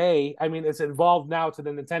with today. I mean, it's evolved now to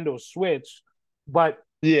the Nintendo Switch, but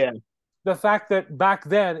Yeah, the fact that back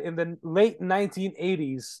then in the late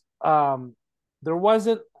 1980s, there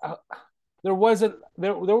wasn't there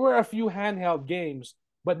were a few handheld games,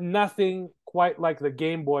 but nothing quite like the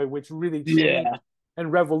Game Boy, which really changed yeah,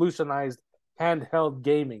 and revolutionized handheld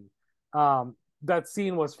gaming. That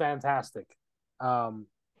scene was fantastic.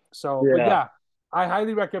 But yeah. yeah, I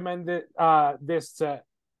highly recommend this to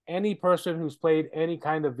any person who's played any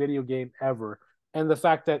kind of video game ever. And the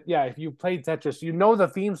fact that, yeah, if you played Tetris, you know the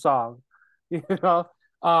theme song, you know,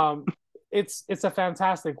 um, it's a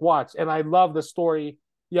fantastic watch, and I love the story.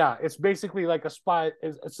 Yeah, it's basically like a spy.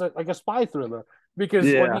 Like a spy thriller because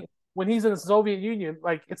Yeah. when he's in the Soviet Union,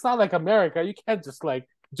 like it's not like America. You can't just like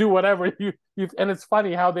do whatever you. And it's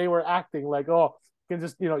funny how they were acting like, oh, you can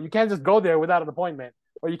just you can't just go there without an appointment,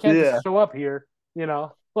 or you can't Yeah. just show up here.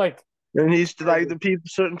 Like And he's like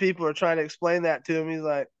certain people are trying to explain that to him. He's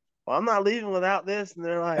like, "Well, I'm not leaving without this," and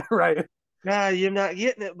they're like, right. "Nah, you're not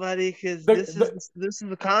getting it, buddy, because The, this is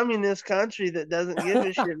a communist country that doesn't give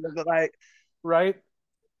a shit." But like, right.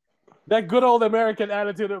 That good old American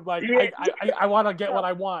attitude of like, yeah. I want to get what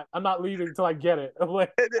I want. I'm not leaving until I get it.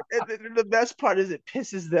 Like, And the best part is it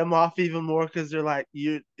pisses them off even more because they're like,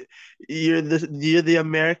 you're the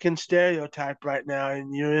American stereotype right now,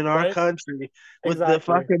 and you're in our right? country with the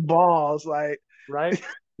Exactly. fucking balls, like Right.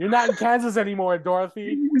 You're not in Kansas anymore,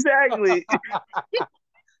 Dorothy. exactly.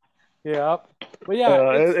 Yeah. But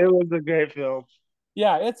yeah, It was a great film.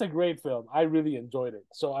 it's a great film. I really enjoyed it.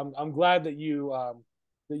 So I'm glad that you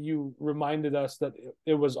reminded us that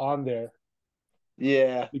it was on there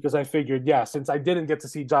Yeah. because I figured, yeah, since I didn't get to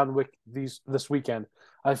see John Wick this weekend,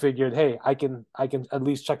 I figured, hey, I can at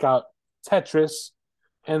least check out Tetris.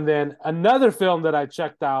 And then another film that I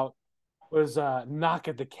checked out was Knock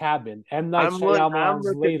at the Cabin, M. Night I'm Shyamalan's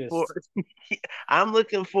looking latest. for I'm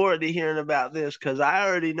looking forward to hearing about this because I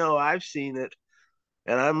already know I've seen it,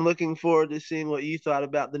 and I'm looking forward to seeing what you thought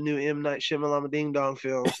about the new M. Night Shyamalan Ding Dong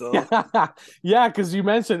film. So Yeah, because you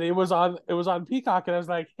mentioned it was on Peacock, and I was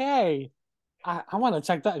like, hey, I want to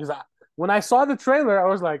check that because when I saw the trailer, I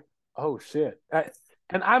was like, oh shit.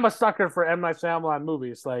 And I'm a sucker for M. Night Shyamalan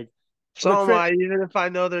movies. Like the so am I. Even if I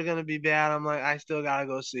know they're gonna be bad, I'm like, I still gotta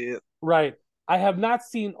go see it. right. I have not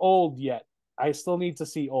seen Old yet. I still need to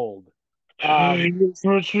see Old. You get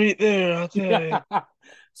for a treat there, I'll tell you.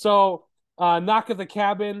 So, Knock at the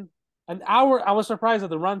Cabin, an hour. I was surprised at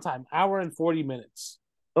the runtime, hour and 40 minutes.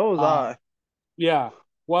 So was Uh, I. yeah.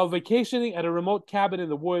 While vacationing at a remote cabin in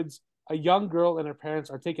the woods, a young girl and her parents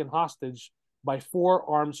are taken hostage by four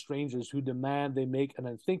armed strangers who demand they make an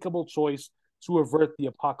unthinkable choice to avert the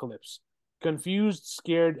apocalypse. Confused,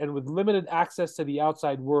 scared, and with limited access to the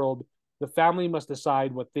outside world, the family must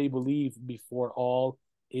decide what they believe before all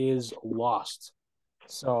is lost.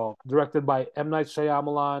 So, directed by M. Night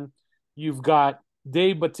Shyamalan, you've got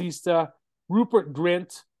Dave Bautista, Rupert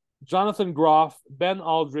Grint, Jonathan Groff, Ben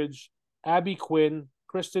Aldridge, Abby Quinn,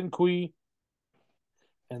 Kristen Cui,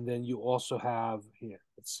 and then you also have here.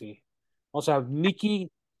 Let's see. Also have Nikki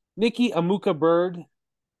Amuka Bird.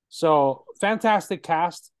 So fantastic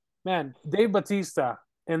cast, man. Dave Bautista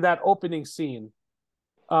in that opening scene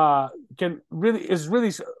can really is really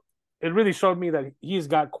it really showed me that he's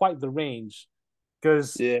got quite the range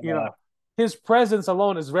because Yeah. his presence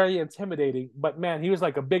alone is very intimidating. But man, he was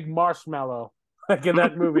like a big marshmallow like in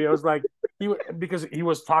that movie. It was like because he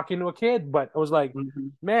was talking to a kid, but I was like,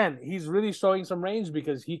 man, he's really showing some range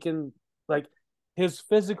because he can like his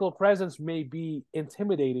physical presence may be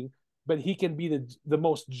intimidating, but he can be the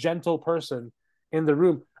most gentle person in the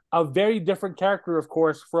room. A very different character, of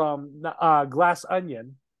course, from Glass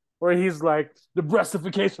Onion, where he's like the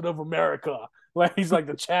breastification of America. Like he's like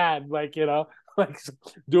the Chad, like like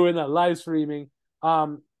doing that live streaming.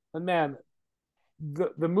 And man,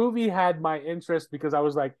 the movie had my interest because I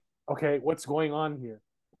was like, okay, what's going on here?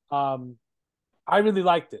 Um, I really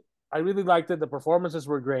liked it. I really liked it. The performances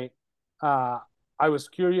were great. Uh, I was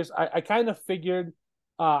curious. I kind of figured.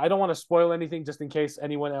 I don't want to spoil anything, just in case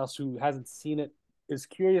anyone else who hasn't seen it is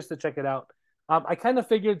curious to check it out. I kind of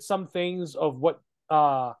figured some things of what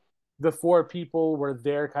the four people were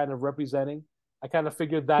there kind of representing. I kind of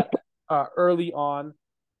figured that early on,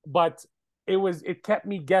 but it kept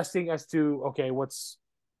me guessing as to okay, what's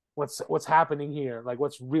happening here, like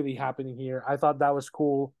what's really happening here. I thought that was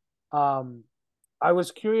cool. um I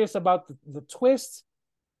was curious about the twist,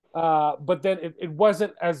 but then it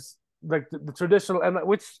wasn't as like the traditional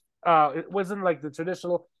which it wasn't like the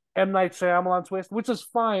traditional M Night Shyamalan twist, which is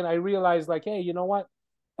fine. I realized like, hey, you know what?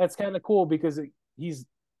 That's kind of cool because he's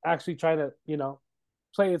actually trying to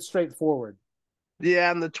play it straightforward.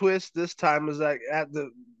 Yeah, and the twist this time was like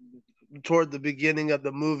toward the beginning of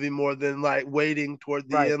the movie more than like waiting toward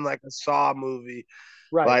the Right, end like a Saw movie.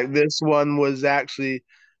 right, Like this one was actually,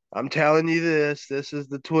 I'm telling you this is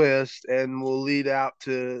the twist, and will lead out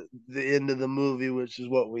to the end of the movie, which is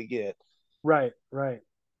what we get. right, right.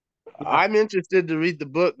 Yeah. I'm interested to read the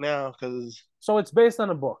book now because So it's based on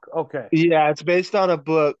a book. Okay. yeah, it's based on a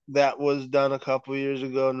book that was done a couple years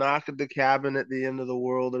ago, Knock at the Cabin at the End of the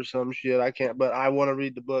World or some shit. I can't, but I want to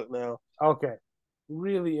read the book now. Okay.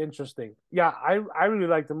 Really interesting. Yeah, I really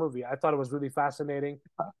liked the movie. I thought it was really fascinating.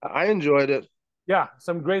 I enjoyed it, Yeah,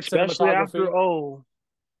 some great especially cinematography. after old.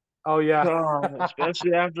 Oh yeah. Oh,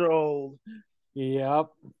 especially after old. Yep.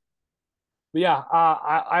 But yeah,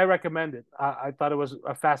 I recommend it. I thought it was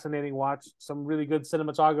a fascinating watch. Some really good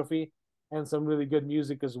cinematography and some really good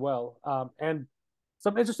music as well. And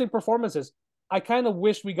some interesting performances. I kind of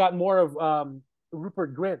wish we got more of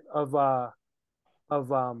Rupert Grint of So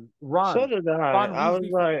Ron did I. Ron I was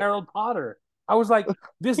Weasley from like, Harold Potter. I was like,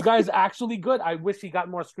 this guy's actually good. I wish he got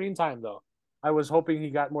more screen time though. I was hoping he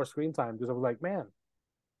got more screen time because I was like, man,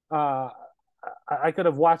 uh, I could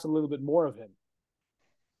have watched a little bit more of him.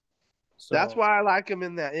 that's So, why I like him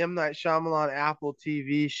in that M. Night Shyamalan Apple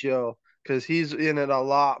TV show because he's in it a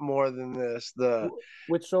lot more than this.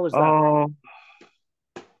 which show is that? Oh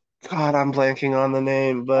God, I'm blanking on the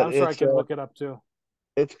name, but I'm sure I can look it up too.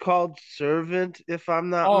 it's called Servant, if I'm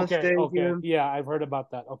not Oh, okay, okay, mistaken. yeah, I've heard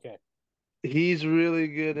about that. Okay, He's really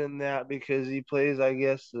good in that because he plays, I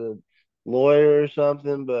guess, a lawyer or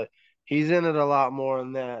something, but he's in it a lot more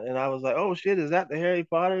in that. And I was like, oh shit, is that the Harry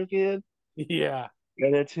Potter kid? yeah,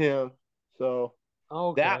 And it's him. So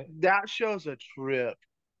that okay, that show's a trip.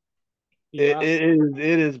 It, yeah,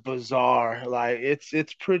 it is bizarre. Like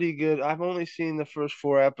it's pretty good. I've only seen the first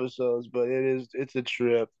four episodes, but it's a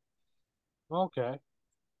trip. okay.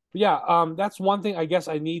 Yeah, that's one thing I guess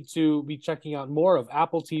I need to be checking out more of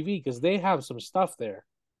Apple TV because they have some stuff there.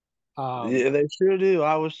 Um, Yeah, they sure do.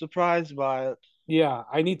 I was surprised by it. yeah,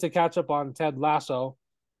 I need to catch up on Ted Lasso,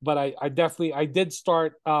 but I definitely I did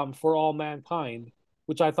start For All Mankind,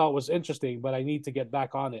 which I thought was interesting, but I need to get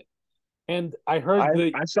back on it. And I I heard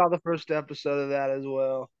the I saw the first episode of that as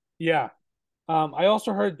well. yeah, I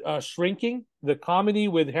also heard Shrinking, the comedy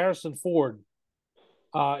with Harrison Ford,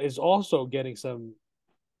 is also getting some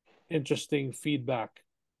interesting feedback.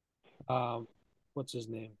 Um, what's his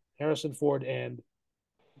name? Harrison Ford and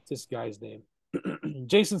what's this guy's name?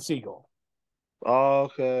 Jason Segel.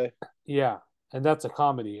 Okay. Yeah, and that's a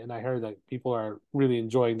comedy, and I heard that people are really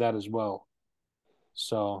enjoying that as well.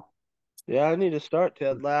 So Yeah, I need to start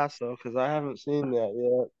Ted Lasso because I haven't seen that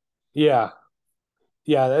yet. yeah,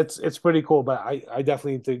 yeah, that's it's pretty cool. But I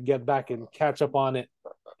definitely need to get back and catch up on it.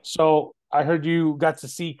 So I heard you got to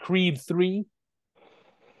see Creed 3.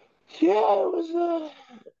 Yeah, it was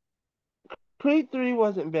Creed 3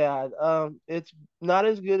 wasn't bad. It's not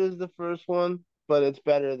as good as the first one, but it's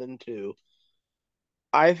better than 2.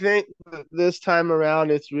 I think that this time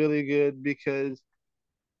around it's really good because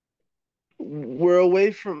we're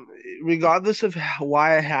away from, regardless of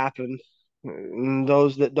why it happened. And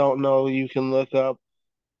those that don't know, you can look up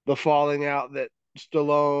the falling out that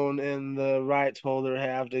Stallone and the rights holder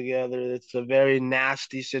have together. It's a very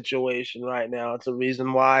nasty situation right now. It's a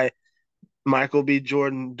reason why Michael B.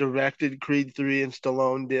 Jordan directed Creed 3 and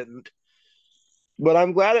Stallone didn't. But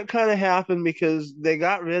I'm glad it kind of happened because they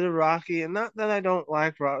got rid of Rocky, and not that I don't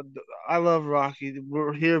like Rocky. I love Rocky.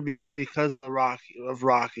 We're here because of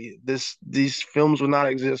Rocky. These films would not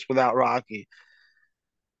exist without Rocky.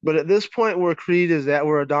 But at this point where Creed is at,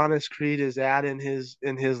 where Adonis Creed is at in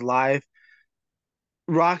his life,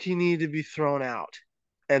 Rocky needed to be thrown out,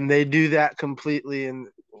 and they do that completely, and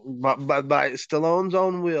by Stallone's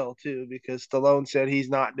own will too, because Stallone said he's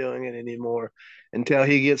not doing it anymore until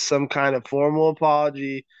he gets some kind of formal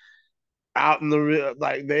apology out in the real.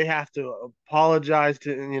 Like they have to apologize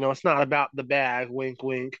to, it's not about the bag, wink,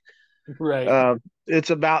 wink. Right. It's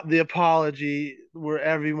about the apology where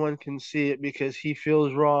everyone can see it because he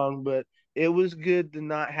feels wrong. But it was good to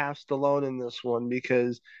not have Stallone in this one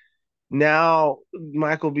because now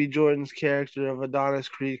Michael B. Jordan's character of Adonis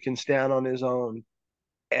Creed can stand on his own,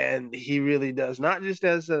 and he really does. Not just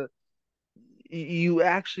as a, you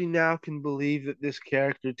actually now can believe that this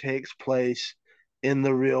character takes place in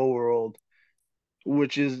the real world,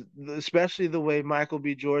 which is especially the way Michael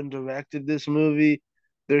B. Jordan directed this movie.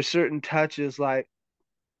 there's certain touches like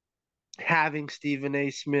having Stephen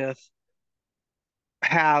A. Smith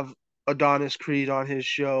have Adonis Creed on his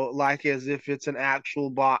show, like as if it's an actual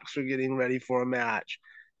boxer getting ready for a match.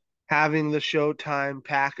 Having the Showtime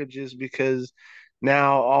packages because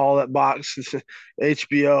now all that box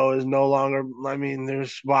HBO is no longer. I mean,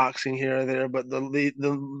 there's boxing here and there, but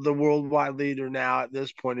the worldwide leader now at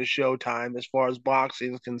this point is Showtime as far as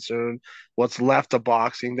boxing is concerned. What's left of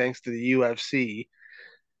boxing, thanks to the UFC.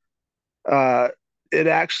 Uh, it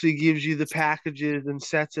actually gives you the packages and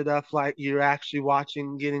sets it up like you're actually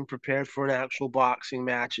watching, getting prepared for an actual boxing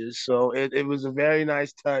matches. So it was a very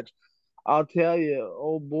nice touch. I'll tell you,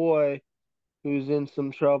 oh boy, who's in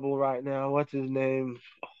some trouble right now. What's his name?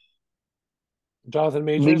 Jonathan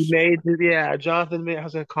Lee Majors. Majors. Yeah, Jonathan Majors. I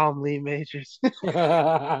was gonna call him Lee Majors.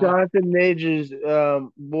 Right. Jonathan Majors,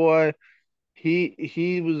 boy,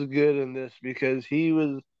 he was good in this because he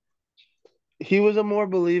was a more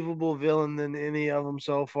believable villain than any of them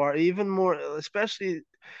so far. Even more, especially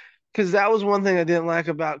because that was one thing I didn't like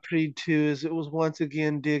about Creed 2 is it was once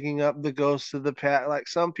again digging up the ghosts of the past. Like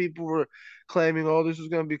some people were claiming, oh, this is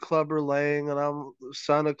going to be Clubber Lang and I'm the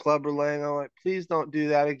son of Clubber Lang. I'm like, please don't do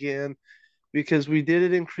that again because we did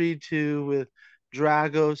it in Creed 2 with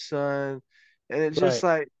Drago's son. And it just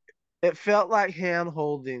like, it felt like hand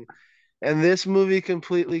holding. And this movie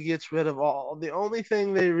completely gets rid of all. The only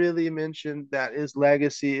thing they really mentioned that is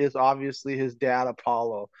legacy is obviously his dad,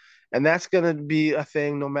 Apollo. And that's going to be a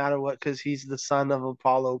thing no matter what, because he's the son of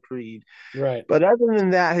Apollo Creed. Right. But other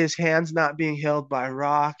than that, his hand's not being held by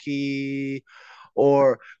Rocky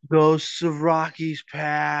or ghosts of Rocky's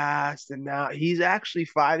past. And now he's actually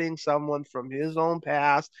fighting someone from his own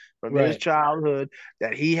past, from his Right. childhood,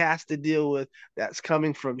 that he has to deal with, that's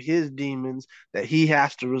coming from his demons that he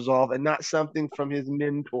has to resolve, and not something from his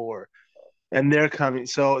mentor. And they're coming.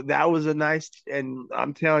 So that was a nice, and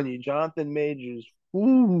I'm telling you, Jonathan Majors,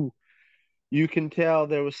 ooh, you can tell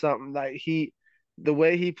there was something like the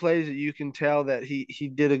way he plays it, you can tell that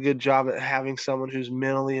he did a good job at having someone who's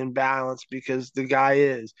mentally imbalanced because the guy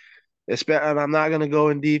is. And I'm not going to go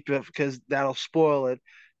in deep because that'll spoil it.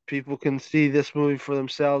 People can see this movie for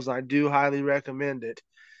themselves. I do highly recommend it.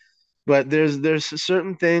 But there's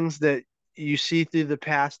certain things that you see through the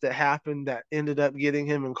past that happened that ended up getting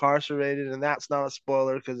him incarcerated, and that's not a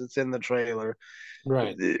spoiler because it's in the trailer.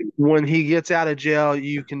 Right. When he gets out of jail,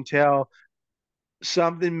 you can tell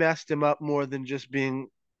something messed him up more than just being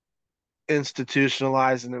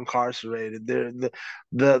institutionalized and incarcerated.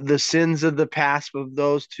 The sins of the past of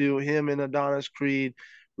those two, him and Adonis Creed,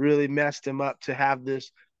 really messed him up to have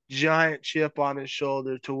this giant chip on his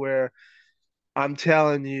shoulder to where I'm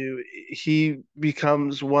telling you, he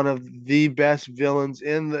becomes one of the best villains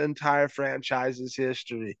in the entire franchise's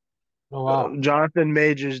history. Oh wow. Jonathan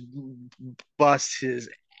Majors busts his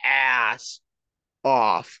ass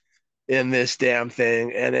off in this damn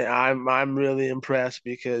thing, and I'm really impressed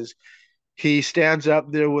because he stands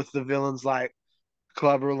up there with the villains like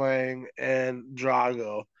Clubber Lang and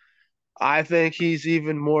Drago. I think he's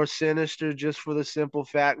even more sinister just for the simple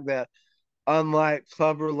fact that unlike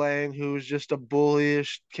Clubber Lang, who is just a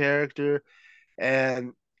bullyish character,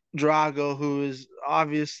 and Drago, who is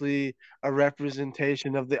obviously a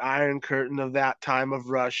representation of the Iron Curtain of that time of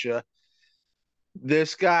Russia,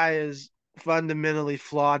 this guy is fundamentally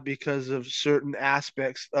flawed because of certain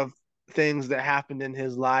aspects of things that happened in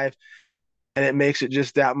his life, and it makes it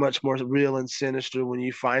just that much more real and sinister when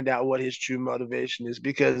you find out what his true motivation is.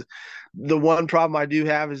 Because the one problem I do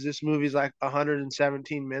have is this movie's like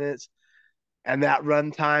 117 minutes, and that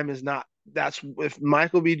runtime is not. That's if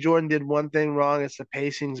Michael B. Jordan did one thing wrong, it's the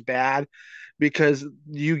pacing's bad because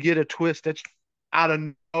you get a twist that's out of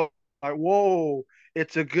nowhere, like whoa,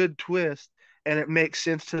 it's a good twist and it makes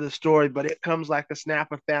sense to the story, but it comes like a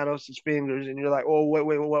snap of Thanos' fingers, and you're like, oh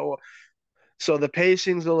wait. So the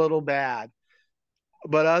pacing's a little bad.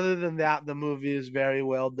 But other than that, the movie is very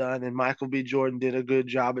well done, and Michael B. Jordan did a good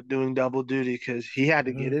job at doing double duty because he had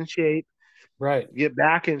to get in shape, Right. get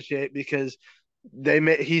back in shape because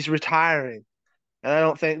he's retiring, and I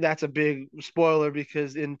don't think that's a big spoiler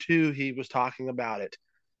because in 2 he was talking about it.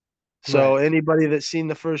 So Right. anybody that's seen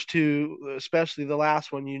the first 2, especially the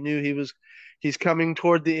last one, you knew he's coming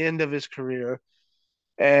toward the end of his career,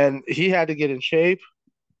 and he had to get in shape.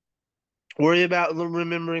 Worry about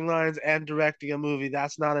remembering lines and directing a movie.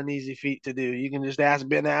 That's not an easy feat to do. You can just ask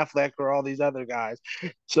Ben Affleck or all these other guys.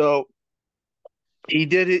 So he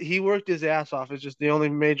did it. He worked his ass off. It's just the only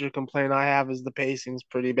major complaint I have is the pacing's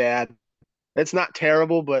pretty bad. It's not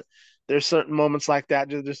terrible, but there's certain moments like that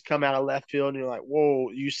that just come out of left field, and you're like,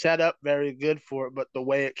 "Whoa!" You set up very good for it, but the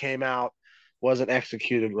way it came out wasn't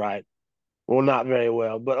executed right. Well, not very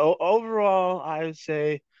well, but overall, I would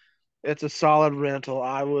say it's a solid rental.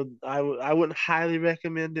 I wouldn't highly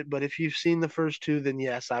recommend it, but if you've seen the first two, then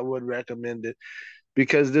yes, I would recommend it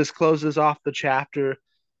because this closes off the chapter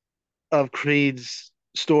of Creed's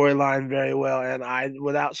storyline very well. And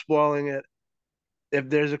without spoiling it, if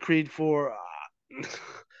there's a Creed 4,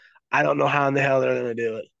 I don't know how in the hell they're gonna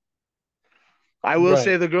do it. I will Right.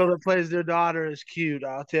 say the girl that plays their daughter is cute.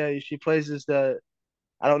 I'll tell you, she plays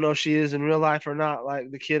I don't know if she is in real life or not,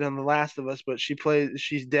 like the kid on The Last of Us, but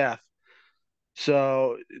she's deaf.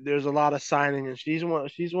 So there's a lot of signing, and she's one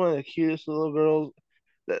of the cutest little girls.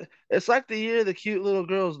 It's like the year of the cute little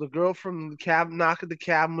girls. The girl from the Knock at the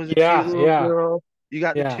Cabin was a cute Yeah, little yeah, girl. You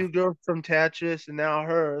got the yeah, two girls from Tetris, and now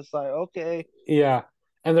her. It's like, okay, yeah.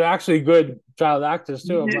 And they're actually good child actors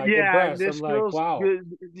too. I'm like yeah, and impressed. I'm this like, girl's wow. good.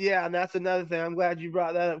 Yeah, and that's another thing. I'm glad you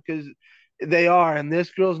brought that up because they are, and this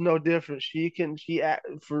girl's no different. She act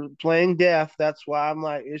for playing deaf. That's why I'm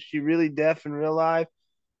like, is she really deaf in real life?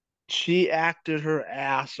 She acted her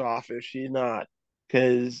ass off if she's not,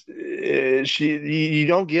 because you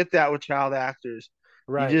don't get that with child actors.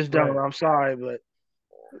 You Right, just don't. right. I'm sorry, but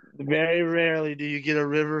very rarely do you get a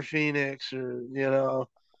River Phoenix or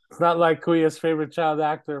It's not like Kuya's favorite child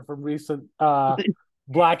actor from recent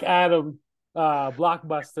Black Adam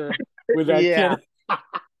blockbuster with that yeah, kid.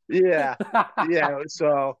 yeah, yeah.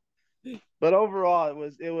 So, but overall,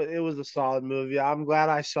 it was a solid movie. I'm glad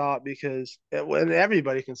I saw it because and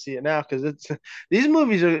everybody can see it now because it's these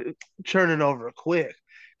movies are turning over quick.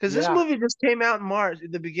 Because this Yeah, movie just came out in March,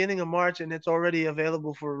 the beginning of March, and it's already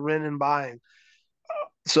available for rent and buying.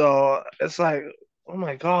 So it's like, oh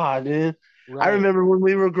my God, dude. I right. remember when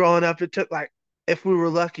we were growing up, it took like, if we were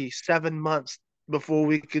lucky, 7 months before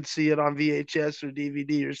we could see it on VHS or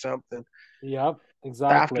DVD or something Yep, after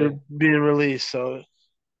exactly. being released. So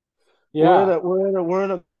Yeah. we're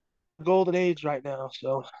in a golden age right now.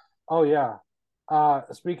 So Oh yeah.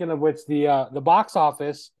 Speaking of which, the box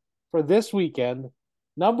office for this weekend,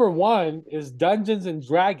 number one is Dungeons and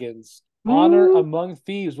Dragons: Honor Woo! Among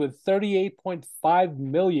Thieves with 38.5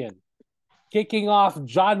 million, kicking off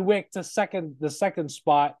John Wick to the second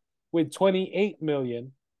spot with 28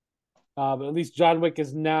 million. But at least John Wick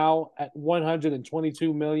is now at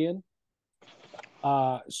 122 million.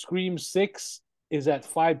 Scream 6 is at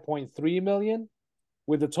 5.3 million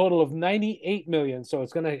with a total of 98 million. So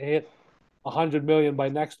it's going to hit 100 million by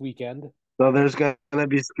next weekend. So there's gonna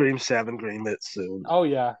be Scream 7 greenlit soon. Oh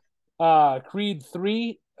yeah. Creed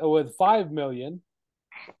 3 with 5 million.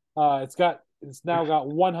 It's now got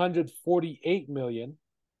 148 million.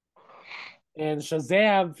 And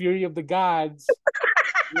Shazam Fury of the Gods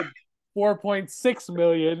with 4.6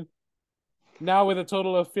 million, now with a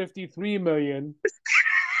total of 53 million.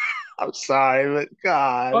 I'm sorry, but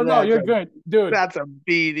God, Oh no, you're good, dude. that's a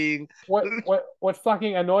beating. What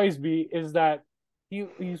fucking annoys me is that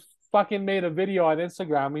he's fucking made a video on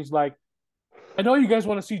Instagram. He's like, I know you guys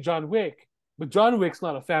want to see John Wick, but John Wick's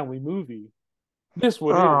not a family movie. This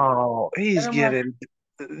one is. Oh, And he's I'm like, getting.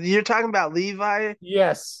 You're talking about Levi?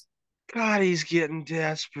 yes. God, he's getting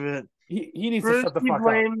desperate. He needs to First, shut the you fuck up.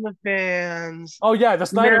 blame the fans. Oh yeah, the Now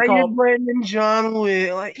Snyder you're Cult. blaming John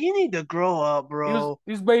Wick. Like, you need to grow up, bro.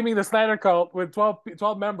 He's blaming the Snyder Cult with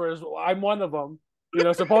 12 members. I'm one of them.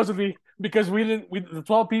 Supposedly because the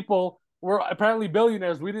 12 people were apparently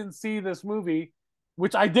billionaires. We didn't see this movie,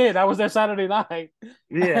 which I did. I was there Saturday night,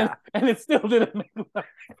 Yeah. and it still didn't make money.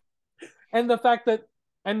 And the fact that,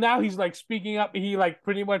 and now he's like speaking up. He like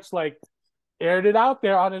pretty much like aired it out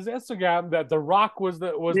there on his Instagram that The Rock was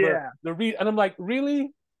Yeah. the read, and I'm like,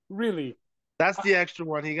 really, really? That's the extra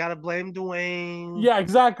one. You got to blame Dwayne. Yeah,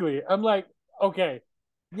 exactly. I'm like, okay,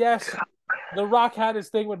 yes, The Rock had his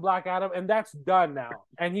thing with Black Adam, and that's done now,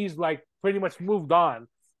 and he's like pretty much moved on.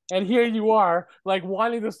 And here you are, like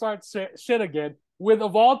wanting to start shit again with,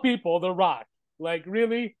 of all people, The Rock. Like,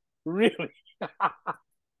 really, really.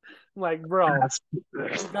 Like, bro, you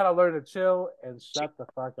gotta learn to chill and shut the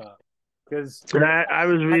fuck up. Because And I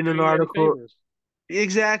was reading an article. favors.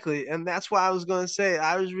 Exactly. And that's why I was going to say,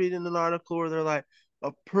 I was reading an article where they're like,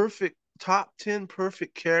 a perfect top 10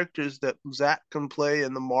 perfect characters that Zach can play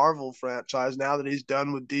in the Marvel franchise now that he's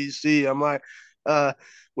done with DC. I'm like,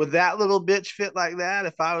 would that little bitch fit like that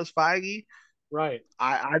if I was Feige? Right.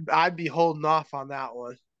 I'd be holding off on that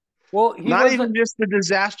one. Well, Not even just the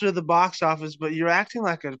disaster of the box office, but you're acting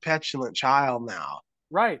like a petulant child now.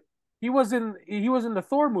 Right. He was in the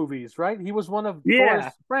Thor movies, right? He was one of Yeah.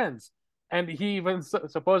 Thor's friends. And he even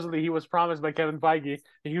supposedly he was promised by Kevin Feige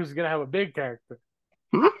he was gonna have a big character.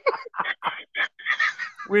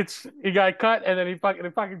 Which he got cut and then he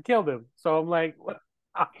fucking killed him. So I'm like, what?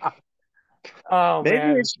 Oh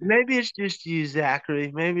man. Maybe it's just you,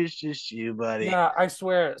 Zachary. Maybe it's just you, buddy. Yeah, I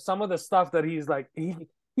swear, some of the stuff that he's like, he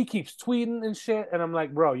keeps tweeting and shit, and I'm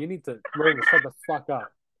like, bro, you need to learn to shut the fuck up.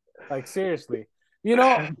 Like seriously,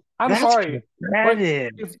 I'm That's sorry, but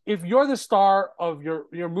pathetic. if you're the star of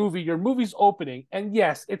your movie, your movie's opening, and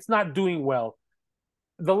yes, it's not doing well.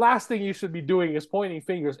 The last thing you should be doing is pointing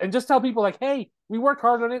fingers and just tell people like, hey, we worked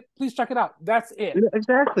hard on it. Please check it out. That's it. Yeah,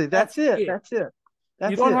 exactly. That's it. it. That's it.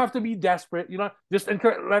 That's You don't it. have to be desperate. You know, just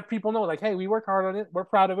let people know, like, hey, we worked hard on it. We're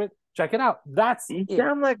proud of it. Check it out. That's You it.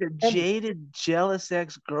 sound like a jaded, jealous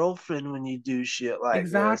ex-girlfriend when you do shit like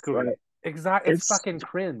Exactly. this. Like, Exactly. It's fucking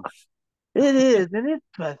cringe. It is, and it's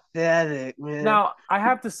pathetic, man. Now, I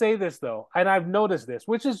have to say this though, and I've noticed this,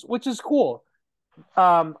 which is cool.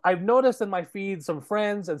 I've noticed in my feed some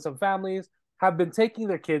friends and some families have been taking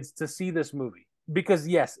their kids to see this movie because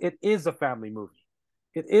yes, it is a family movie.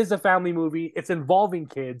 It is a family movie. It's involving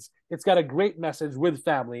kids. It's got a great message with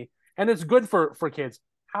family, and it's good for kids.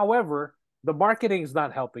 However, the marketing is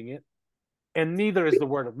not helping it, and neither is the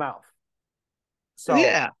word of mouth. So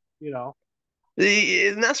yeah,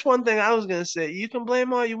 and that's one thing I was gonna say. You can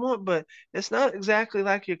blame all you want, but it's not exactly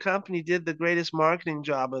like your company did the greatest marketing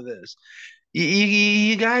job of this.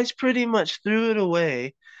 You guys pretty much threw it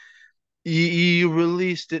away. You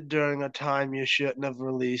released it during a time you shouldn't have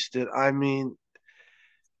released it. I mean,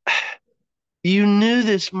 you knew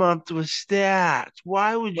this month was stacked.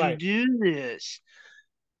 Why would you do this?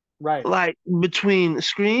 Right. Like between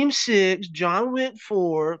Scream 6, John Wick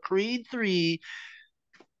 4, Creed 3,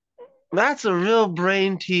 that's a real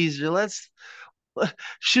brain teaser.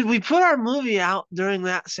 Should we put our movie out during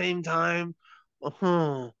that same time?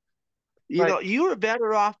 You know, you were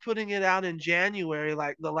better off putting it out in January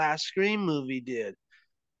like the last Scream movie did.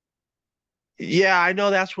 Yeah, I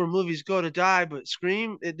know that's where movies go to die, but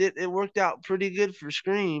Scream, it worked out pretty good for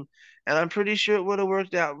Scream, and I'm pretty sure it would have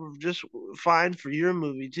worked out just fine for your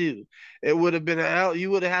movie too. It would have been you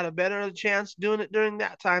would have had a better chance doing it during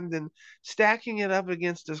that time than stacking it up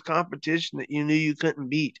against this competition that you knew you couldn't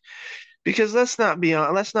beat. Because let's not be,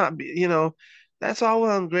 that's all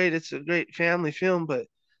well and great. It's a great family film, but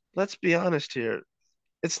let's be honest here.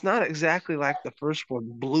 It's not exactly like the first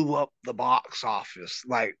one blew up the box office,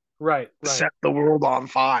 like set the world on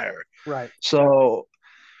fire. Right. So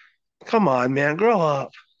come on, man, grow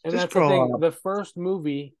up. And Just that's the grow thing. up. The first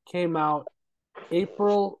movie came out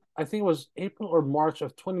April, I think it was April or March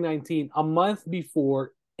of 2019, a month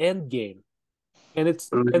before Endgame. And its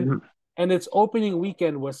opening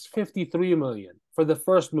weekend was 53 million for the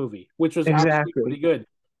first movie, which was actually pretty good.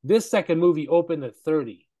 This second movie opened at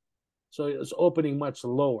 30. So it was opening much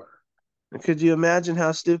lower. Could you imagine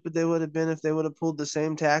how stupid they would have been if they would have pulled the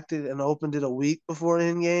same tactic and opened it a week before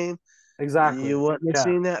Endgame? Exactly. You wouldn't have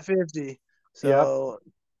seen that 50. So,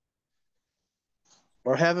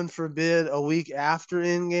 or heaven forbid, a week after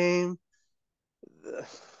Endgame.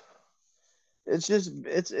 It's just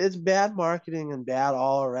it's bad marketing and bad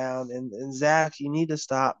all around. And Zach, you need to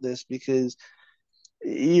stop this because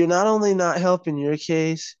you're not only not helping your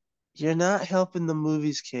case, you're not helping the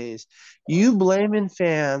movie's case. You blaming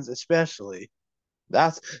fans, especially.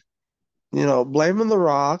 That's blaming The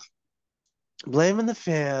Rock, blaming the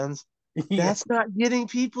fans. That's not getting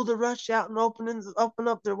people to rush out and open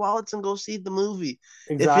up their wallets and go see the movie.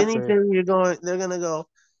 Exactly. If anything, they're gonna go,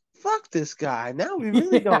 fuck this guy. Now we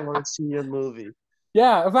really don't want to see your movie.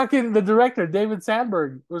 Yeah, fucking the director, David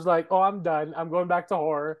Sandberg, was like, oh, I'm done. I'm going back to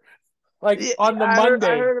horror. Like on the Monday.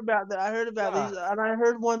 I heard about that. I heard about these, and I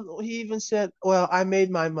heard one. He even said, "Well, I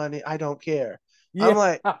made my money. I don't care." Yeah. I'm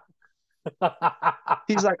like,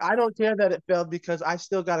 he's like, I don't care that it failed because I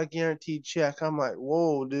still got a guaranteed check. I'm like,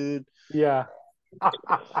 whoa, dude. Yeah.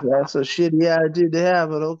 That's a shitty attitude to have,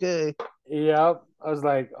 but okay. Yep. I was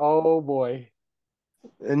like, oh boy.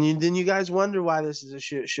 And then you guys wonder why this is a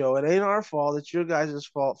shit show. It ain't our fault. It's your guys'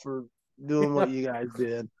 fault for doing what you guys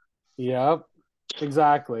did. Yep.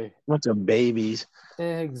 Exactly. Bunch of babies.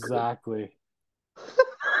 Exactly.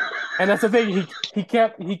 And that's the thing. He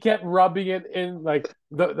kept rubbing it in, like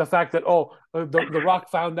the fact that the Rock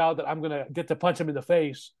found out that I'm gonna get to punch him in the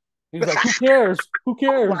face. He's like, who cares? Who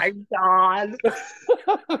cares? Oh my God.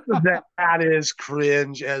 That is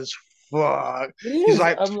cringe as fuck. He's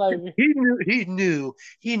like, he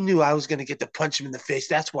knew I was gonna get to punch him in the face.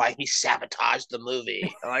 That's why he sabotaged the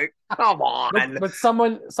movie. Like, come on. But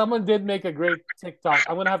someone did make a great TikTok.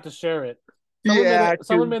 I'm gonna have to share it.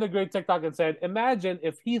 Someone made a great TikTok and said, imagine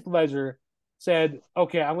if Heath Ledger said,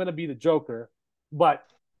 okay, I'm gonna be the Joker, but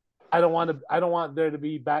I don't want there to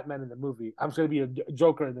be Batman in the movie. I'm just gonna be a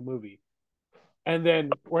Joker in the movie. And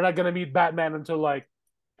then we're not gonna meet Batman until like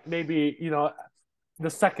maybe, the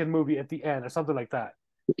second movie at the end or something like that.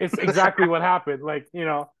 It's exactly what happened. Like,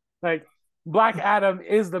 like Black Adam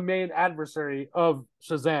is the main adversary of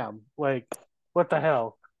Shazam. Like, what the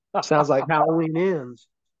hell? Sounds like Halloween ends.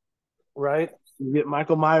 Right? You get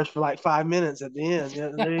Michael Myers for like 5 minutes at the end. Yeah,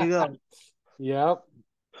 there you go. Yep.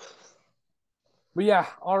 But yeah,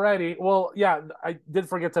 alrighty. Well, yeah, I did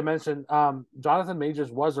forget to mention Jonathan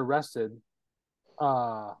Majors was arrested.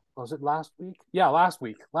 Was it last week? Yeah, last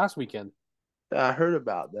weekend. I heard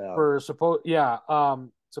about that. For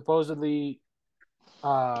supposedly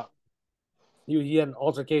he had an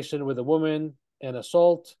altercation with a woman and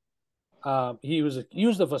assault. He was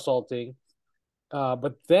accused of assaulting,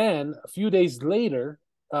 but then a few days later,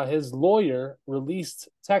 his lawyer released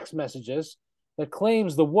text messages that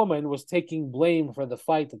claims the woman was taking blame for the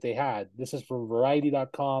fight that they had. This is from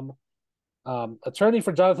Variety.com. Attorney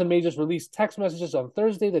for Jonathan Majors released text messages on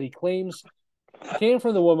Thursday that he claims came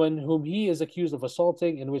from the woman whom he is accused of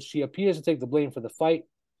assaulting, in which she appears to take the blame for the fight.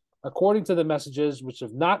 According to the messages, which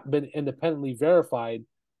have not been independently verified,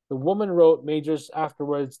 the woman wrote Majors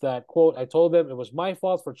afterwards that, quote, I told them it was my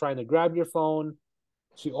fault for trying to grab your phone.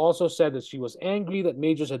 She also said that she was angry that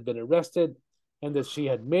Majors had been arrested and that she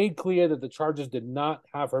had made clear that the charges did not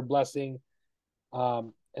have her blessing.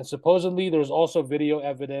 And supposedly there's also video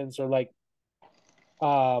evidence or like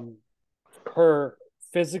her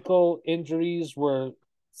physical injuries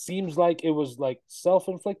seems like it was like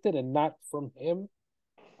self-inflicted and not from him.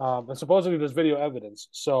 And supposedly there's video evidence.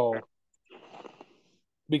 So,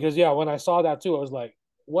 because yeah, when I saw that too, I was like,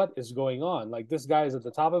 what is going on? Like, this guy is at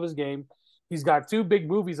the top of his game. He's got 2 big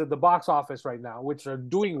movies at the box office right now, which are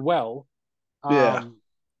doing well.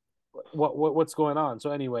 What's going on?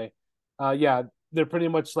 So anyway, yeah, they're pretty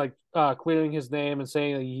much like clearing his name and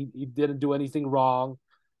saying that he didn't do anything wrong.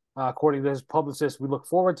 According to his publicist, we look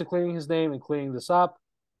forward to clearing his name and clearing this up.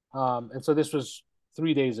 And so this was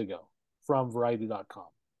 3 days ago from Variety.com.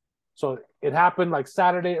 So it happened like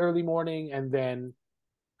Saturday early morning, and then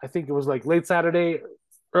I think it was like late Saturday,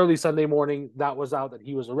 early Sunday morning, that was out that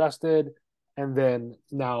he was arrested. And then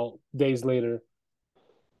now, days later,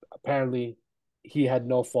 apparently he had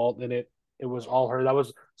no fault in it. It was all her. That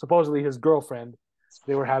was supposedly his girlfriend.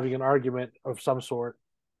 They were having an argument of some sort.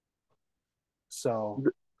 So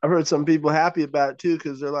I've heard some people happy about it too,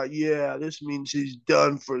 because they're like, yeah, this means he's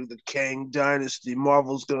done for the Kang dynasty.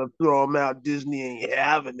 Marvel's going to throw him out. Disney ain't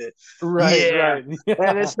having it. Right. Yeah.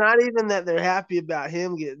 And it's not even that they're happy about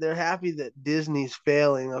him. They're happy that Disney's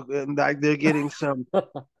failing. And like they're getting some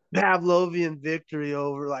Pavlovian victory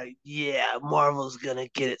over, like, yeah, Marvel's going to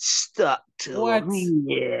get it stuck to him.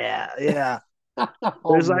 Yeah.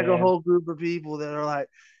 There's like a whole group of people that are like,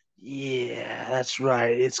 yeah, that's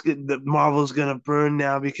right. It's good that Marvel's gonna burn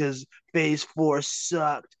now because Phase 4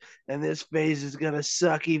 sucked, and this phase is gonna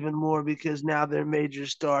suck even more because now their major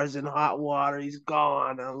stars in hot water. He's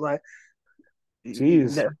gone. I'm like,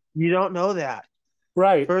 jeez, you don't know that,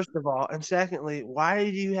 right? First of all, and secondly,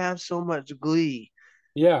 why do you have so much glee?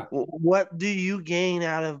 Yeah. What do you gain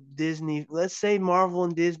out of Disney? Let's say Marvel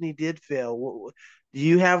and Disney did fail. Do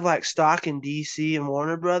you have like stock in DC and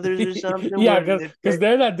Warner Brothers or something? Yeah, because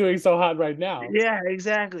they're not doing so hot right now. Yeah,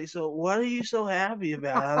 exactly. So what are you so happy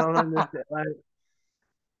about? I don't understand. Like,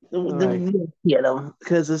 get them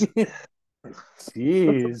because it's.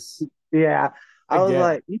 Jeez. Yeah, I was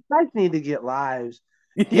like, you guys need to get lives,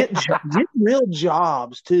 get real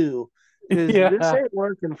jobs too, because this ain't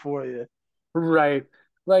working for you. Right.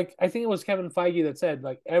 Like, I think it was Kevin Feige that said,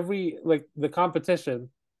 like, the competition,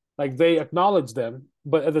 like, they acknowledge them,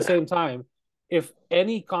 but at the same time, if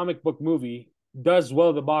any comic book movie does well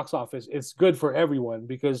at the box office, it's good for everyone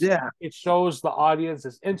because it shows the audience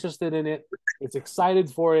is interested in it, it's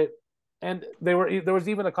excited for it, and there was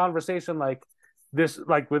even a conversation like this,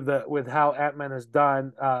 like with how Ant-Man has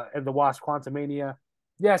done and the Wasp: Quantumania.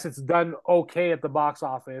 Yes, it's done okay at the box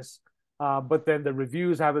office, but then the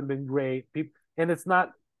reviews haven't been great. And it's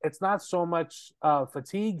not so much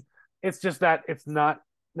fatigue. It's just that it's not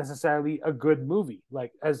necessarily a good movie,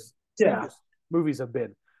 like as movies have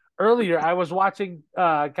been. Earlier, I was watching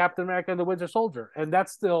Captain America and the Winter Soldier, and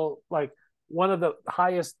that's still like one of the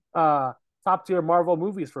highest top tier Marvel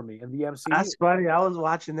movies for me in the MCU. That's funny. I was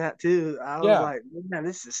watching that too. I was like, man,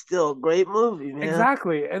 this is still a great movie, man.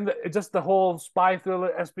 Exactly, and just the whole spy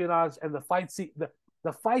thriller, espionage, and the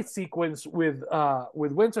fight sequence with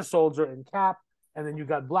Winter Soldier and Cap. And then you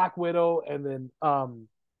got Black Widow and then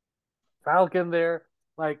Falcon there.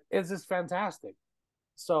 Like, it's just fantastic.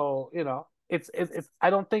 So, it's I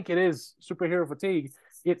don't think it is superhero fatigue.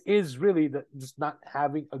 It is really just not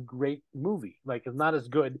having a great movie. Like, it's not as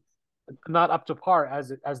good, not up to par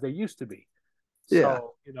as they used to be. Yeah.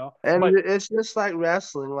 So, And but it's just like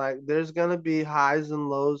wrestling. Like there's gonna be highs and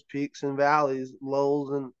lows, peaks and valleys,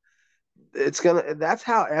 lows, and that's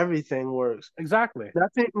how everything works. exactly.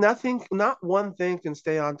 Not one thing can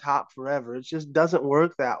stay on top forever. It just doesn't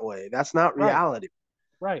work that way. That's not Right. reality.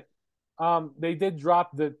 Right. They did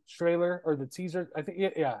drop the trailer or the teaser. I think,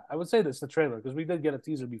 yeah, I would say this the trailer because we did get a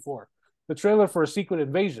teaser before. The trailer for a Secret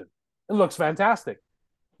Invasion. It looks fantastic.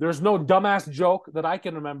 There's no dumbass joke that I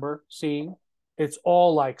can remember seeing. It's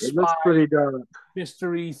all like It looks spy, pretty dark.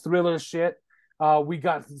 mystery, thriller shit. We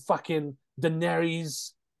got fucking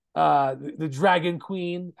Daenerys, the Dragon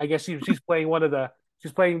Queen. I guess she's playing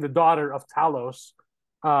she's playing the daughter of Talos.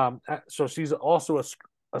 So she's also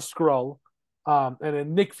a Skrull. And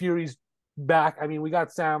then Nick Fury's back. I mean, we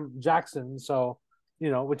got Sam Jackson, so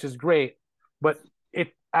which is great, but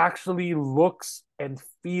it actually looks and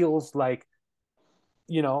feels like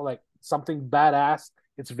like something badass.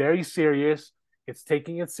 It's very serious. It's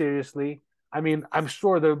taking it seriously. I mean, I'm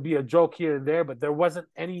sure there'll be a joke here and there, but there wasn't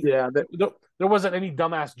any. Yeah, there wasn't any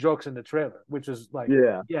dumbass jokes in the trailer, which is like,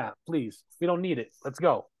 yeah, please, we don't need it. Let's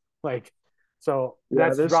go. Like, so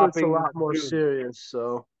that's this looks a dropping. lot more serious.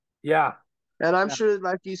 So yeah, and I'm sure,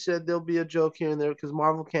 like you said, there'll be a joke here and there because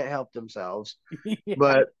Marvel can't help themselves. yeah.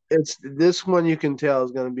 But it's this one you can tell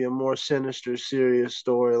is going to be a more sinister, serious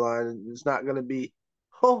storyline. It's not going to be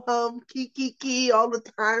ho hum key all the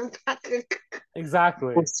time.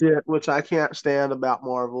 Exactly. Which I can't stand about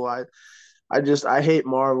Marvel. I hate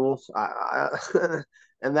Marvel.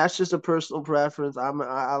 And that's just a personal preference.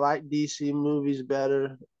 I like DC movies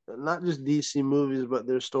better. Not just DC movies, but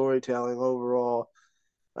their storytelling overall.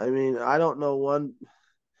 I mean, I don't know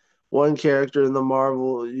one character in the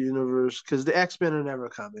Marvel universe because the X-Men are never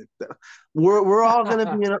coming. We're all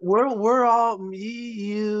gonna be we're all me,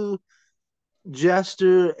 you,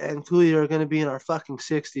 Jester, and Kuya are gonna be in our fucking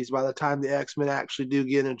 60s by the time the X-Men actually do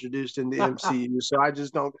get introduced in the MCU. So I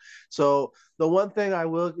just don't. So the one thing I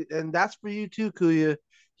will, and that's for you too, Kuya.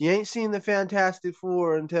 You ain't seen the Fantastic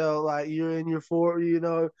Four until like you're in your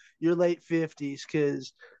late 50s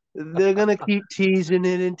because they're gonna keep teasing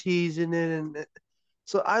it and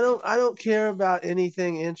so I don't care about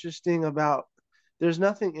anything interesting about there's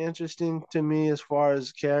nothing interesting to me as far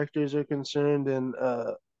as characters are concerned in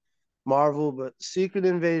Marvel, but Secret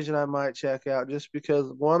Invasion I might check out just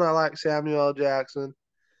because one, I like Samuel L. Jackson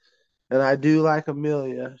and I do like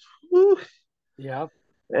Amelia. Woo. Yeah.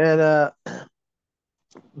 And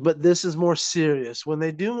but this is more serious. When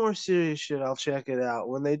they do more serious shit, I'll check it out.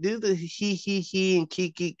 When they do the he and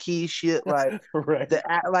key shit like right.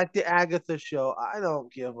 the Agatha show, I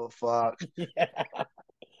don't give a fuck. Yeah.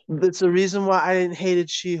 That's the reason why I didn't hated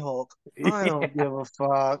She-Hulk. I don't give a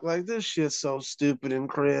fuck. Like this shit's so stupid and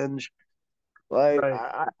cringe. Like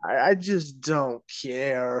right. I just don't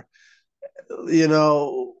care. You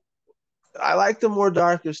know, I like the more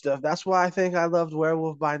darker stuff. That's why I think I loved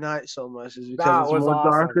Werewolf by Night so much, is because That it's was more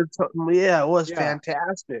awesome. darker. Yeah, it was Yeah.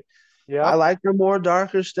 fantastic. Yeah. I like the more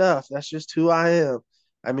darker stuff. That's just who I am.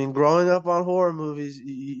 I mean, growing up on horror movies,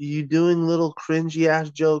 you doing little cringy ass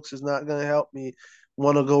jokes is not going to help me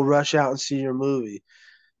want to go rush out and see your movie.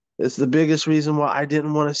 It's the biggest reason why I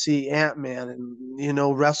didn't want to see Ant-Man and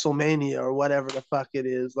Wrestlemania or whatever the fuck it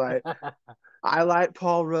is. Like, I like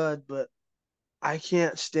Paul Rudd, but I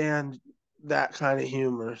can't stand that kind of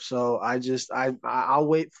humor. So I'll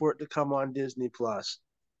wait for it to come on Disney Plus.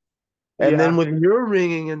 And then with your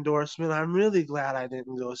ringing endorsement, I'm really glad I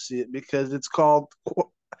didn't go see it because it's called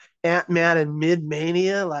Ant-Man and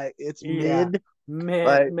Mid-Mania. Like it's mid.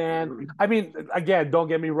 Man. I mean, again, don't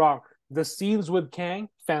get me wrong. The scenes with Kang,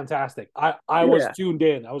 fantastic. I was tuned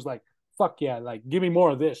in. I was like, fuck yeah, like give me more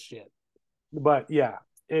of this shit. But yeah,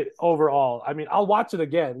 it overall, I mean, I'll watch it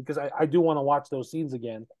again because I do want to watch those scenes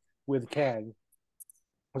again with Kang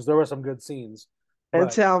because there were some good scenes. And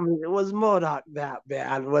tell me, was MODOK that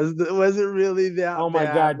bad? Was it really that bad? Oh my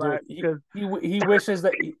god, dude! He wishes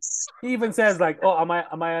that he even says like, "Oh, am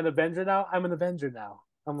I an Avenger now? I'm an Avenger now."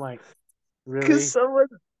 I'm like, really? Because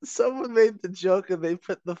someone made the joke and they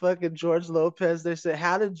put the fucking George Lopez. They said,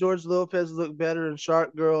 "How did George Lopez look better in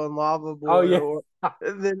Shark Girl and Lava Boy?" Oh yeah.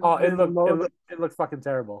 It looked fucking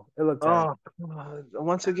terrible. It looked terrible. Oh,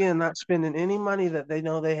 once again, not spending any money that they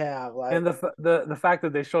know they have. Like, and the fact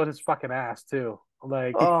that they showed his fucking ass too.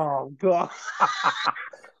 Like, oh god.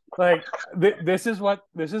 Like this is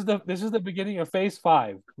the beginning of Phase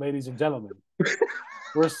 5, ladies and gentlemen.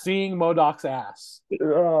 We're seeing MODOK's ass.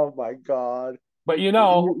 Oh my god! But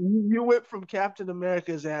you went from Captain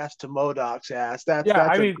America's ass to MODOK's ass. That's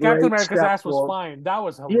Captain America's ass was fine. That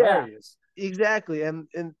was hilarious. Yeah, exactly, and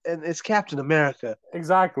it's Captain America.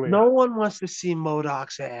 Exactly. No one wants to see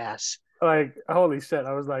MODOK's ass. Like, holy shit.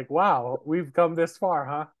 I was like, wow, we've come this far,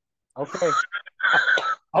 huh? Okay.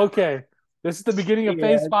 Okay. This is the beginning of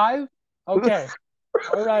phase Yeah. 5? Okay.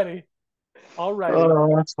 Alrighty. Alrighty.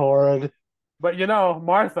 Oh, that's horrid. But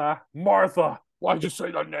Martha, why'd you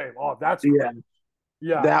say that name? Oh, that's Yeah, great.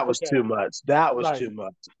 Yeah. that was Okay. too much. That was Right. too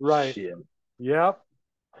much. Right. Shit. Yep.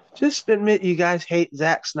 Just admit you guys hate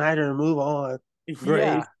Zack Snyder and move on. Yeah.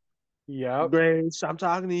 Grace, Yep. Grace, I'm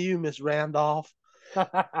talking to you, Miss Randolph,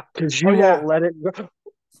 because Oh you yeah. won't let it go.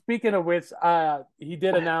 Speaking of which, he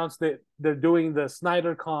did announce that they're doing the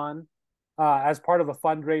Snyder Con as part of a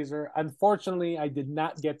fundraiser. Unfortunately, I did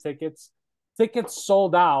not get tickets. Tickets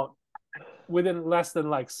sold out within less than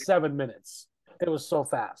like 7 minutes. It was so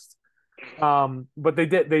fast. But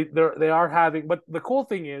they are having. But the cool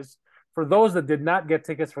thing is, for those that did not get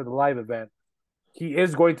tickets for the live event, he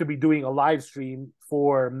is going to be doing a live stream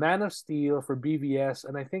for Man of Steel, for BVS,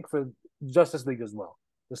 and I think for Justice League as well,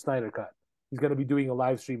 the Snyder Cut. He's going to be doing a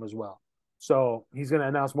live stream as well. So he's going to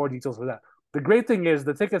announce more details for that. The great thing is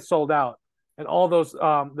the tickets sold out, and all those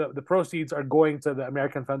the proceeds are going to the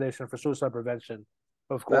American Foundation for Suicide Prevention,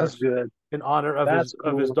 of course, That's good. in honor of That's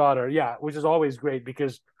of his cool. daughter. Yeah, which is always great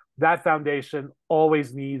because that foundation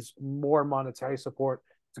always needs more monetary support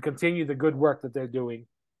to continue the good work that they're doing,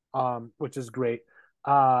 which is great.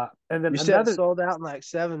 And then You said another, sold out in like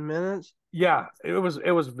 7 minutes. yeah, it was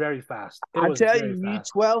very fast. It I was tell very you, you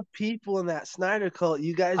fast. 12 people in that Snyder cult,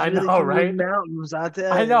 you guys I really know, can move right? mountains. I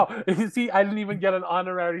tell I you. know. You see, I didn't even get an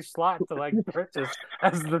honorary slot to like purchase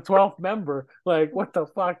as the 12th member. Like, what the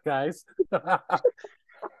fuck, guys?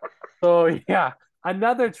 So yeah,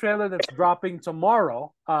 another trailer that's dropping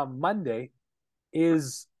tomorrow, Monday,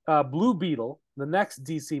 is Blue Beetle, the next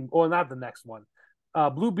DC, or not the next one.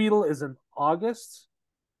 Blue Beetle is in August,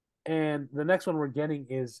 and the next one we're getting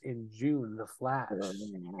is in June, The Flash.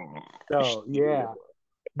 So yeah,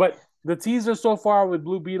 but the teaser so far with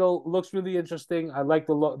Blue Beetle looks really interesting. I like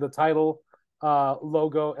the title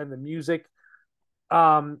logo and the music.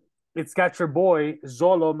 It's got your boy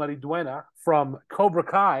Zolo Mariduena from Cobra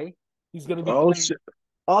Kai. He's going to be Oh, playing. shit.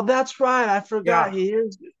 Oh, that's right. I forgot Yeah. he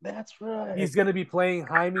is. That's right. He's going to be playing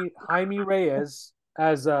Jaime Reyes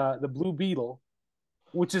as the Blue Beetle,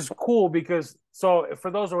 which is cool because so for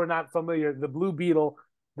those who are not familiar, the Blue Beetle,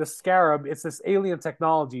 the Scarab, it's this alien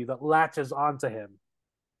technology that latches onto him,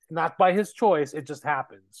 not by his choice. It just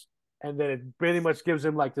happens, and then it pretty much gives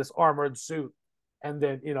him like this armored suit, and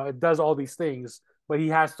then it does all these things, but he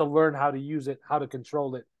has to learn how to use it, how to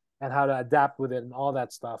control it, and how to adapt with it, and all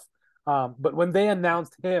that stuff. But when they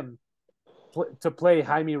announced him to play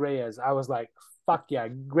Jaime Reyes, I was like, fuck yeah,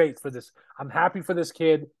 great for this. I'm happy for this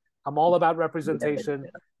kid. I'm all about representation.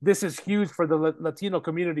 This is huge for the Latino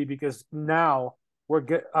community because now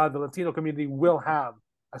the Latino community will have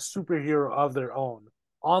a superhero of their own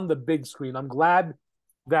on the big screen. I'm glad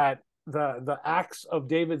that the axe of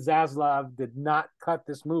David Zaslav did not cut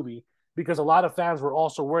this movie because a lot of fans were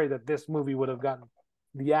also worried that this movie would have gotten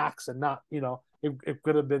the axe and not, it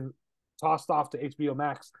could have been tossed off to HBO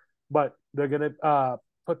Max. But they're gonna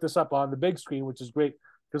put this up on the big screen, which is great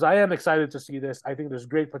because I am excited to see this. I think there's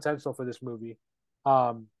great potential for this movie.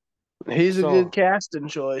 He's a good casting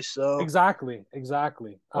choice, so exactly.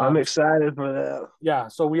 I'm excited for that. Yeah,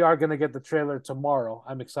 so we are gonna get the trailer tomorrow.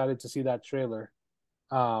 I'm excited to see that trailer.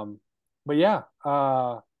 But yeah,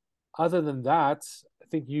 other than that, I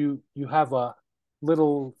think you have a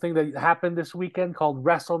little thing that happened this weekend called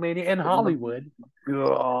Wrestlemania in Hollywood.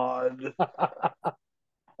 God.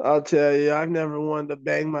 I'll tell you, I've never wanted to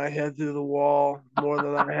bang my head through the wall more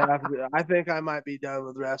than I have. I think I might be done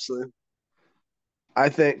with wrestling. I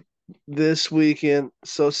think this weekend.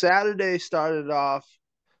 So Saturday started off,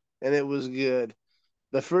 and it was good.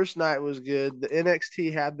 The first night was good. The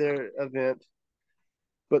NXT had their event,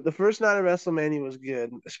 but the first night of WrestleMania was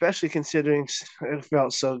good, especially considering it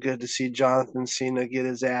felt so good to see Jonathan Cena get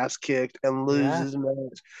his ass kicked and lose his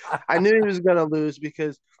match. I knew he was going to lose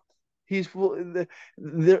because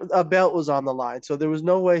a belt was on the line, so there was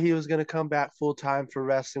no way he was going to come back full time for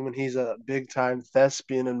wrestling when he's a big time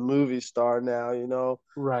thespian and movie star now.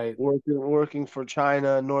 Right, working for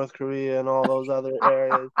China, North Korea, and all those other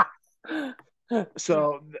areas.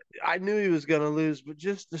 So I knew he was going to lose, but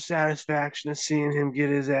just the satisfaction of seeing him get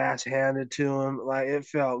his ass handed to him, like it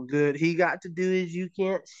felt good. He got to do his "you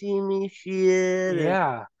can't see me" shit.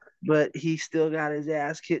 Yeah. But he still got his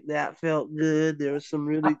ass kicked. That felt good. There was some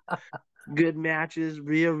really good matches.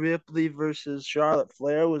 Rhea Ripley versus Charlotte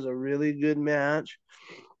Flair was a really good match.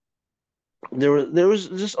 There was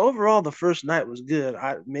just overall the first night was good.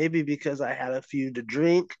 Maybe because I had a few to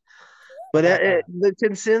drink, but the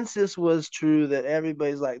consensus was true that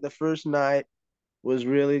everybody's like the first night was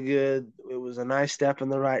really good. It was a nice step in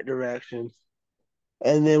the right direction.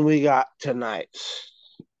 And then we got tonight's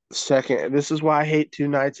second. This is why I hate 2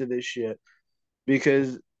 nights of this shit,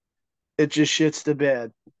 because it just shits the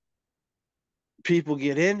bed. People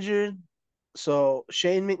get injured. So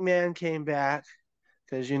Shane McMahon came back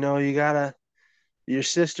because you gotta. Your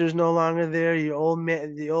sister's no longer there. The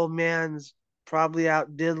old man's probably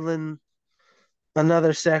out diddling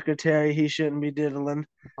another secretary he shouldn't be diddling.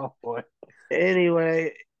 Oh boy.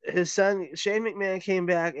 Anyway, his son Shane McMahon came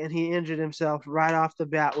back and he injured himself right off the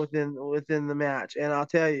bat within the match. And I'll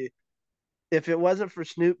tell you, if it wasn't for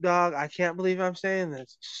Snoop Dogg, I can't believe I'm saying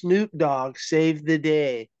this. Snoop Dogg saved the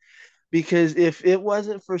day. Because if it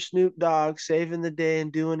wasn't for Snoop Dogg saving the day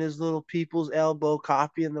and doing his little people's elbow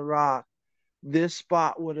copying The Rock, this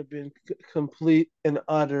spot would have been complete and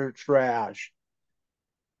utter trash.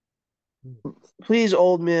 Please,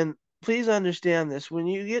 old men, please understand this. When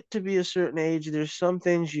you get to be a certain age, there's some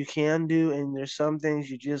things you can do, and there's some things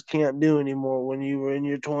you just can't do anymore when you were in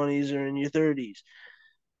your 20s or in your 30s.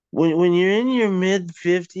 When you're in your mid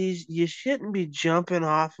 50s, you shouldn't be jumping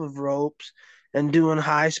off of ropes and doing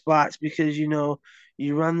high spots because you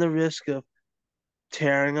run the risk of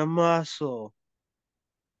tearing a muscle,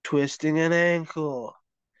 twisting an ankle,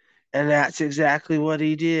 and that's exactly what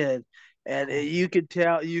he did. And you could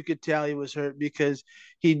tell he was hurt because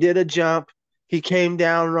he did a jump, he came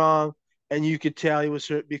down wrong, and you could tell he was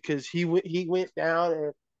hurt because he went down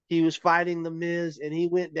and he was fighting the Miz and he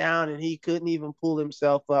went down and he couldn't even pull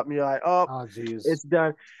himself up. And you're like, oh, jeez. it's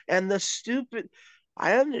done. And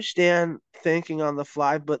I understand thinking on the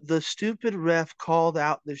fly, but the stupid ref called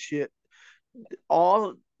out the shit.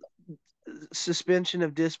 All suspension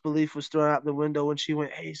of disbelief was thrown out the window when she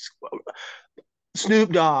went, hey,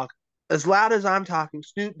 Snoop Dogg, as loud as I'm talking,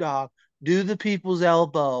 Snoop Dogg, do the people's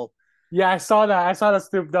elbow. Yeah, I saw that. I saw the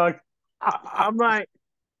Snoop Dogg. I'm like,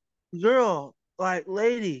 girl, like,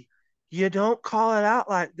 lady, you don't call it out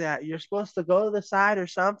like that. You're supposed to go to the side or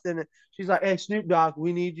something. She's like, hey, Snoop Dogg,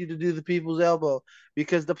 we need you to do the people's elbow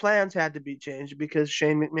because the plans had to be changed because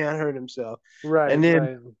Shane McMahon hurt himself. Right, and then,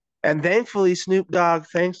 right. And thankfully, Snoop Dogg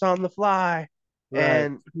thinks on the fly Right.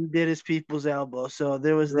 and he did his people's elbow. So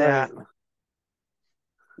there was Right. that.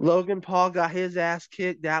 Logan Paul got his ass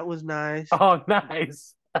kicked. That was nice. Oh,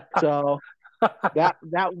 nice. So but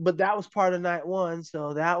that was part of night one.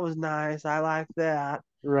 So that was nice. I like that.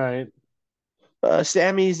 Right.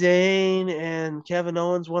 Sami Zayn and Kevin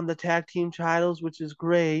Owens won the tag team titles, which is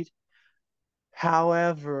great.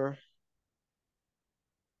 However,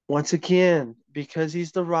 once again, because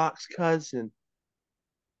he's The Rock's cousin,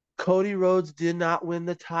 Cody Rhodes did not win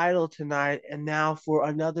the title tonight, and now for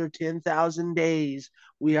another 10,000 days,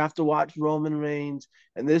 we have to watch Roman Reigns.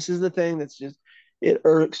 And this is the thing that's just, it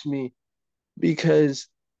irks me because,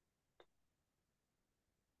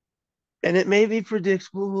 and it may be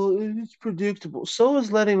predictable, it's predictable. So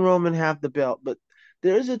is letting Roman have the belt. But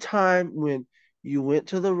there's a time when you went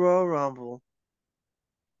to the Royal Rumble,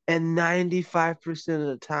 and 95% of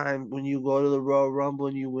the time when you go to the Royal Rumble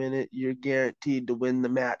and you win it, you're guaranteed to win the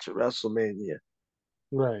match at WrestleMania.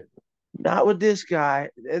 Right. Not with this guy.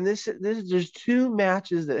 And there's 2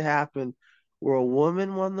 matches that happened where a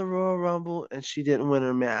woman won the Royal Rumble and she didn't win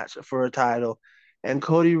her match for a title. And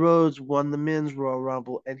Cody Rhodes won the men's Royal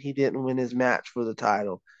Rumble and he didn't win his match for the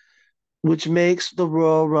title, which makes the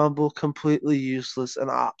Royal Rumble completely useless and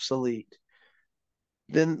obsolete.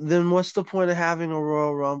 Then what's the point of having a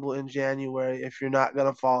Royal Rumble in January if you're not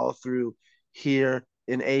going to follow through here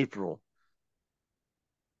in April?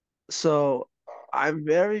 So I'm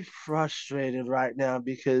very frustrated right now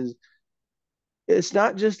because it's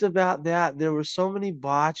not just about that. There were so many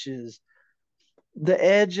botches. The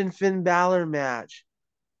Edge and Finn Balor match.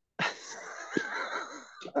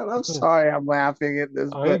 And I'm sorry I'm laughing at this,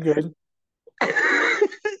 Oh, you're but good.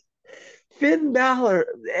 Finn Balor,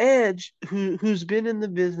 Edge, who's been in the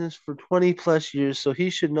business for 20 plus years, so he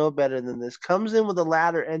should know better than this, comes in with a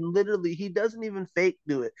ladder and literally he doesn't even fake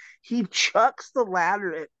do it. He chucks the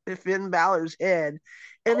ladder at Finn Balor's head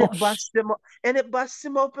and it busts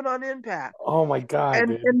him open on impact. Oh my God,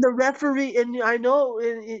 dude. And the referee, and I know,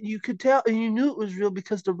 and you could tell, and you knew it was real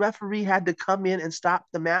because the referee had to come in and stop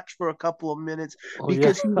the match for a couple of minutes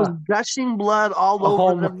because he was gushing blood all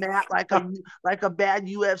over the mat like a bad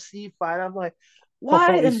UFC fight. I'm like,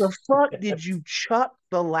 why in the fuck did you chuck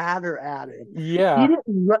the ladder at him? Yeah. He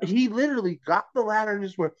didn't. He literally got the ladder and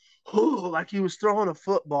just went, oh, like he was throwing a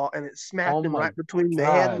football, and it smacked him right between the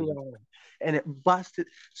head and the arm, and it busted.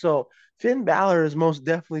 So Finn Balor is most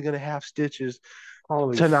definitely going to have stitches.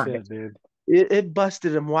 Holy tonight. shit, dude. It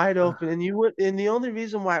busted him wide open, and the only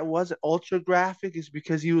reason why it wasn't ultra graphic is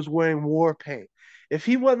because he was wearing war paint. If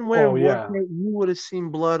he wasn't Oh wearing war yeah. paint, you would have seen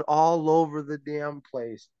blood all over the damn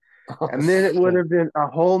place. Oh, And then it would shit. have been a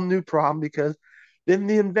whole new problem because then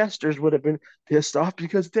the investors would have been pissed off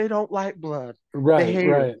because they don't like blood. They Right, hate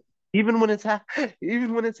it. right, Even when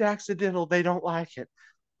it's accidental, they don't like it.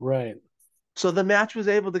 right. So the match was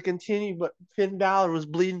able to continue, but Finn Balor was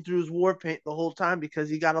bleeding through his war paint the whole time because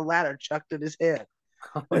he got a ladder chucked at his head.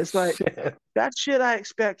 Oh It's like shit. that shit I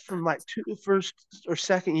expect from like two first or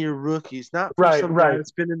second year rookies, not from Right, some guy right.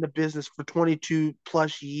 that's been in the business for 22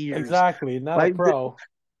 plus years. Exactly. Not a Like pro.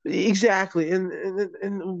 exactly,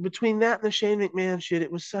 and between that and the Shane McMahon shit,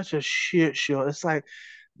 it was such a shit show. It's like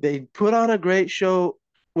they put on a great show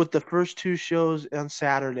with the first two shows on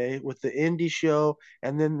Saturday with the indie show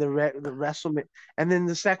and then the WrestleMania, and then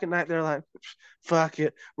the second night they're like, "Fuck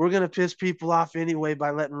it, we're gonna piss people off anyway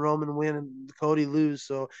by letting Roman win and Cody lose,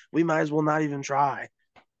 so we might as well not even try."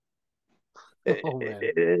 Oh man.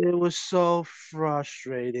 It was so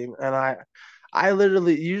frustrating, and I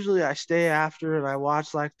literally usually I stay after and I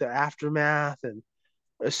watch like the aftermath, and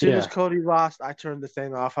as soon as Yeah. Cody lost, I turned the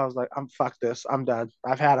thing off. I was like, I'm fuck this. I'm done.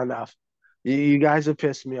 I've had enough. You guys have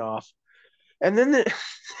pissed me off. And then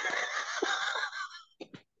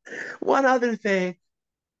one other thing,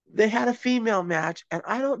 they had a female match, and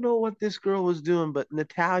I don't know what this girl was doing, but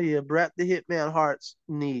Natalia, Bret the Hitman Hart's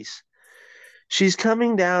niece, she's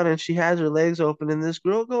coming down and she has her legs open, and this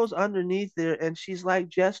girl goes underneath there and she's like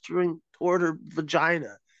gesturing toward her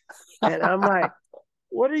vagina. And I'm like,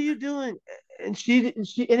 what are you doing? And and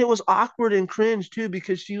it was awkward and cringe too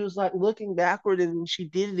because she was like looking backward and she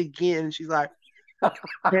did it again. And she's like,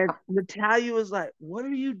 and Natalia was like, what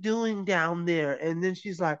are you doing down there? And then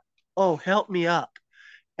she's like, oh, help me up.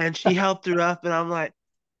 And she helped her up. And I'm like,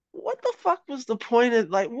 what the fuck was the point of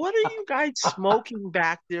like, what are you guys smoking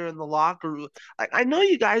back there in the locker room? Like, I know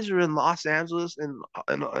you guys are in Los Angeles and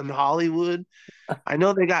Hollywood. I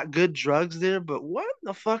know they got good drugs there, but what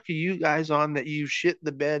the fuck are you guys on that you shit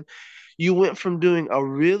the bed? You went from doing a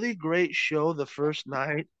really great show the first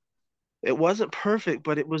night. It wasn't perfect,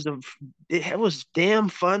 but it was damn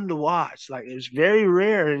fun to watch. Like it was very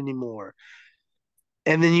rare anymore.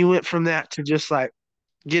 And then you went from that to just like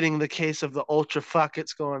getting the case of the ultra fuck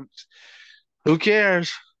it's going, who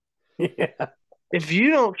cares? Yeah. If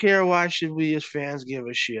you don't care, why should we as fans give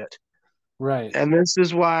a shit? Right. And this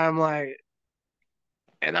is why I'm like,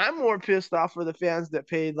 and I'm more pissed off for the fans that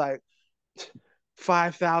paid like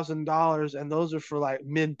 $5,000, and those are for like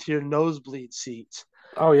mid-tier nosebleed seats.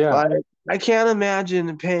 Oh yeah. Like I can't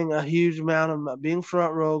imagine paying a huge amount of being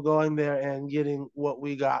front row, going there and getting what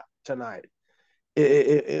we got tonight.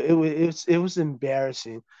 It was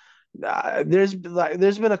embarrassing. There's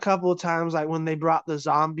been a couple of times like when they brought the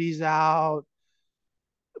zombies out.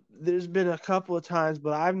 There's been a couple of times,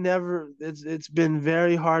 but I've never. It's been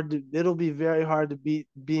very hard to. It'll be very hard to beat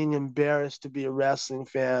being embarrassed to be a wrestling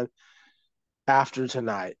fan after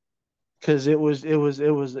tonight because it was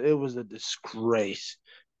a disgrace.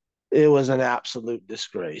 It was an absolute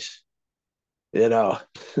disgrace, you know.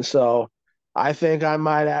 So I think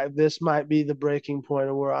this might be the breaking point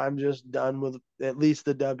of where I'm just done with at least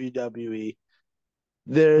the WWE.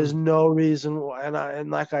 There is no reason why, and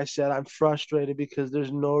like I said, I'm frustrated because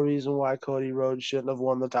there's no reason why Cody Rhodes shouldn't have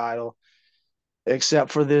won the title,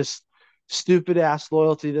 except for this stupid ass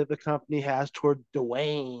loyalty that the company has toward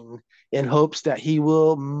Dwayne in hopes that he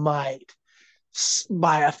might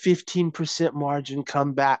by a 15% margin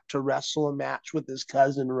come back to wrestle a match with his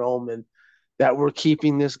cousin Roman, that we're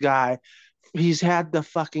keeping this guy. He's had the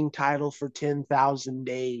fucking title for 10,000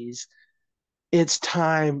 days. It's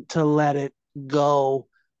time to let it go.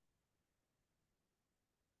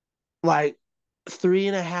 Like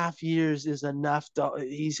 3.5 years is enough.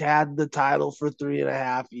 He's had the title for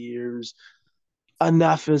 3.5 years.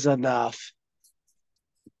 Enough is enough.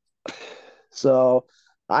 So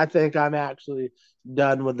I think I'm actually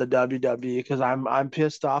done with the WWE because I'm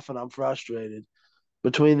pissed off and I'm frustrated.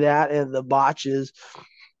 Between that and the botches,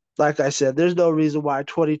 like I said, there's no reason why a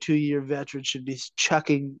 22-year veteran should be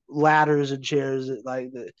chucking ladders and chairs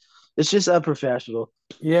like that. It's just unprofessional.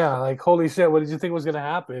 Yeah. Like holy shit, what did you think was gonna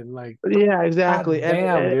happen? Like, Yeah, god exactly.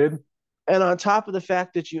 damn, dude. And on top of the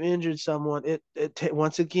fact that you injured someone,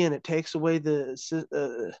 once again it takes away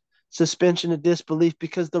the suspension of disbelief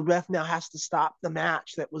because the ref now has to stop the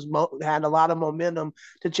match that had a lot of momentum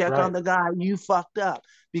to check on Right. the guy. You fucked up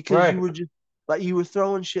because you Right. were just like you were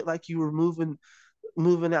throwing shit like you were moving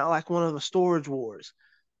out like one of the storage wars,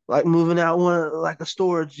 like moving out like a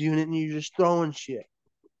storage unit, and you're just throwing shit.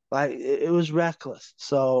 Like it was reckless.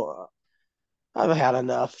 So I've had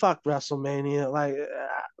enough. Fuck WrestleMania. Like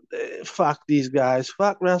fuck these guys.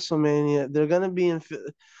 Fuck WrestleMania. They're gonna be in.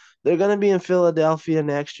 They're going to be in Philadelphia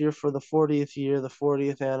next year for the 40th year, the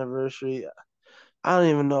 40th anniversary. I don't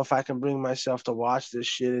even know if I can bring myself to watch this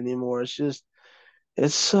shit anymore. It's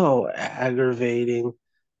so aggravating.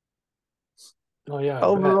 Oh yeah,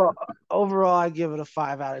 I bet. Overall, I give it a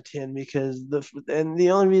 5 out of 10 because the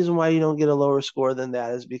only reason why you don't get a lower score than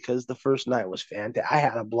that is because the first night was fantastic. I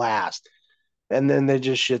had a blast, and then they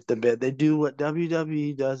just shit the bed. They do what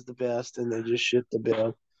WWE does the best, and they just shit the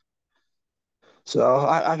bed. So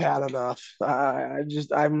I've had enough.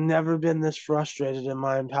 I've never been this frustrated in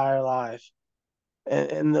my entire life.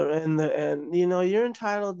 And you're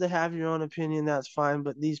entitled to have your own opinion. That's fine.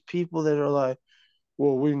 But these people that are like,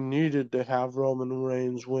 well, we needed to have Roman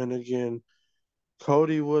Reigns win again.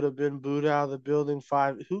 Cody would have been booed out of the building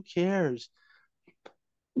 5. Who cares?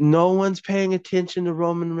 No one's paying attention to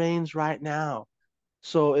Roman Reigns right now.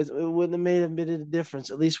 So it wouldn't have made a bit of a difference.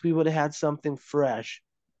 At least we would have had something fresh.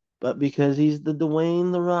 But because he's the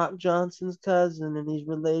Dwayne The Rock Johnson's cousin and he's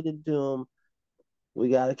related to him, we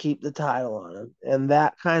got to keep the title on him. And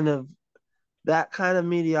that kind of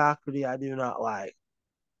mediocrity I do not like.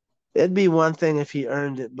 It'd be one thing if he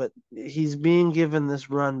earned it, but he's being given this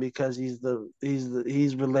run because he's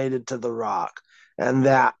related to The Rock, and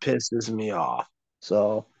that pisses me off.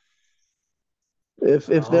 So if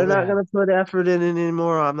they're not going to put effort in it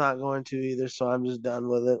anymore, I'm not going to either. So I'm just done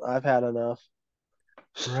with it. I've had enough.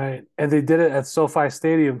 Right. And they did it at SoFi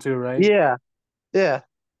Stadium too, right? Yeah, yeah.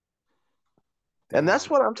 Damn. And that's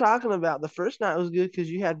what I'm talking about. The first night was good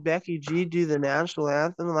because you had Becky G do the national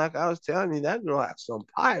anthem. Like I was telling you, that girl has some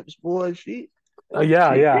pipes, boy. She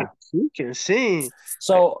can sing.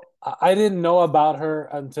 So I didn't know about her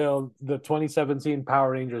until the 2017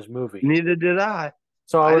 Power Rangers movie. Neither did I.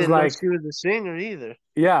 So I was didn't like, know she was a singer either.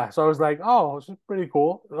 Yeah. So I was like, oh, she's pretty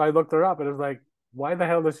cool. I looked her up and it was like, why the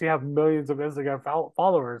hell does she have millions of Instagram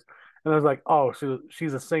followers? And I was like, oh,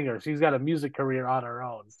 she's a singer. She's got a music career on her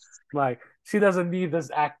own. Like, she doesn't need this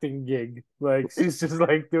acting gig. Like, she's just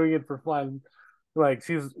like doing it for fun. Like,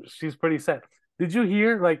 she's pretty set. Did you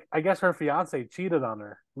hear? Like, I guess her fiance cheated on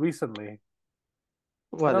her recently.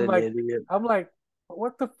 What And an idiot! I'm like,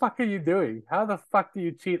 what the fuck are you doing? How the fuck do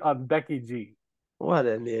you cheat on Becky G? What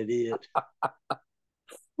an idiot!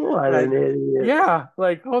 What an idiot! Yeah,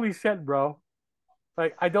 like holy shit, bro.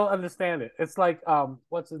 Like I don't understand it. It's like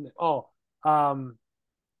what's his name? Oh, um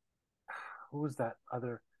who's that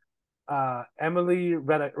other Emily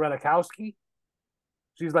Redakowski?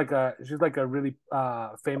 She's like a really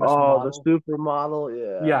famous model. The supermodel,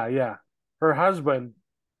 yeah. Yeah, yeah. Her husband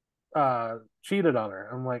cheated on her.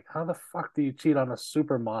 I'm like, how the fuck do you cheat on a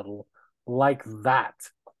supermodel like that?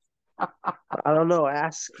 I don't know.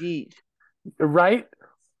 Ask Skeet. Right?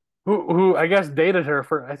 Who I guess dated her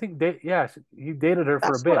for he dated her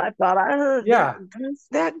for a bit. That's what I thought I heard. Yeah.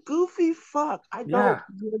 That goofy fuck. I don't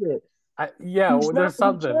get it. There's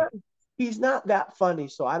something. He's not that funny,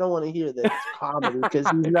 so I don't want to hear that it's comedy because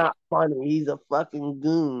he's not funny. He's a fucking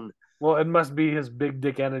goon. Well, it must be his big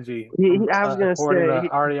dick energy. I was gonna say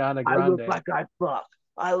Ariana Grande. I look like I fuck.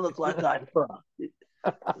 I look like I fuck.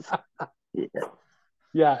 Yeah.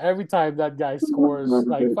 Yeah, every time that guy scores,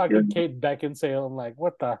 like fucking Kate Beckinsale, I'm like,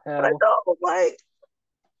 what the hell? I know, like,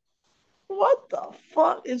 what the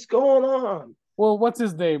fuck is going on? Well, what's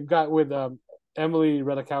his name? Got with Emily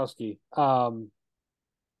Redakowski. Who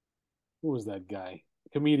was that guy?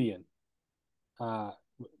 Comedian.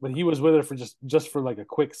 But he was with her for just for like a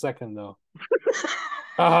quick second though.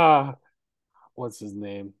 What's his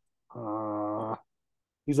name?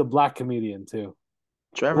 He's a black comedian too.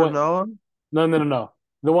 Trevor Noah? No.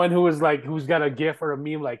 The one who was like, who's got a gif or a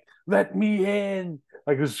meme like, let me in.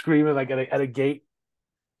 Like who's screaming like at a gate.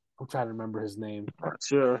 I'm trying to remember his name.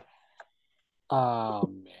 Sure. Oh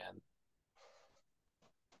man.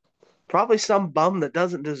 Probably some bum that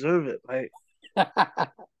doesn't deserve it. Like I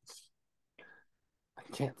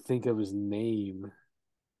can't think of his name.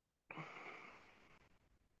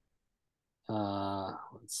 Let's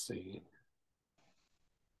see.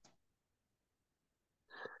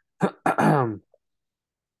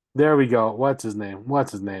 There we go. What's his name?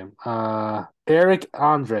 Eric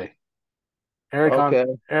Andre. Eric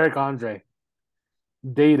Andre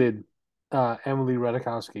dated Emily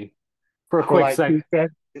Redakowski for a quick second.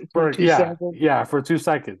 For 2 seconds? Yeah, for 2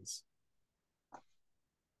 seconds.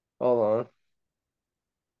 Hold on.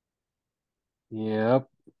 Yep.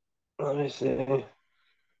 Let me see.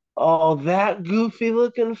 Oh, that goofy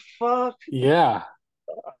looking fuck. Yeah.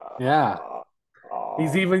 Yeah.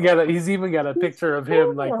 He's even got a picture of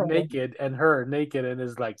him like naked and her naked in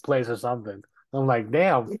his like place or something. I'm like,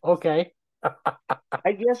 damn, okay.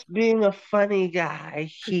 I guess being a funny guy,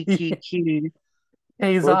 he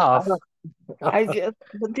pays off. I guess,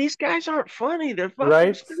 but these guys aren't funny. They're fucking Right?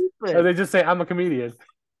 Or stupid. they just say I'm a comedian,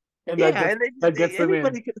 and Yeah, and that gets them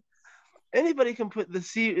in. anybody can put the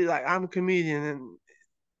C like I'm a comedian,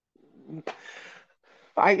 and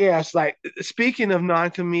I guess like speaking of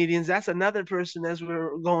non-comedians, that's another person as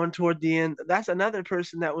we're going toward the end. That's another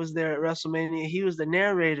person that was there at WrestleMania. He was the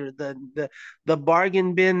narrator, the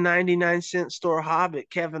bargain bin 99-cent store hobbit.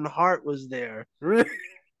 Kevin Hart was there. Really?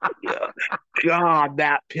 Yeah. God,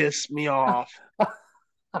 that pissed me off.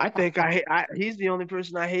 I think he's the only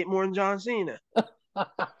person I hate more than John Cena.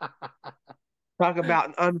 Talk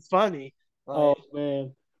about unfunny. Oh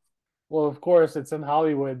man. Well, of course it's in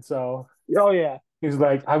Hollywood, so Oh yeah. he's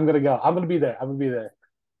like, I'm gonna go. I'm gonna be there. I'm gonna be there.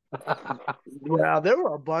 Well, there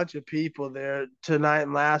were a bunch of people there tonight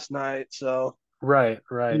and last night. So Right,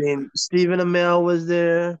 I right. mean, Stephen Amell was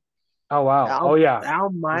there. Oh wow. Oh yeah. Al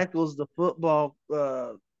Michaels, the football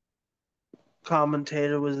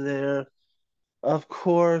commentator, was there. Of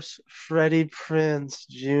course, Freddie Prinze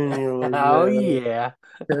Jr. was Oh there yeah.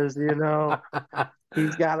 because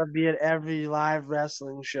he's got to be at every live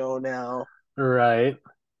wrestling show now. Right.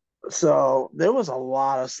 So there was a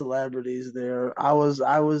lot of celebrities there. I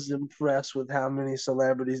was impressed with how many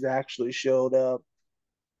celebrities actually showed up.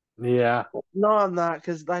 Yeah. No, I'm not,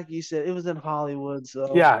 because like you said, it was in Hollywood.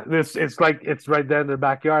 So Yeah. It's like it's right there in their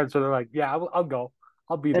backyard, so they're like, yeah, I'll go.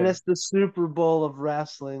 I'll be and there. it's the Super Bowl of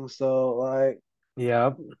wrestling. So like,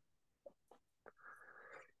 Yep.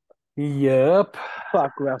 Yep.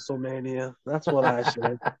 fuck WrestleMania. That's what I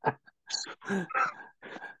say.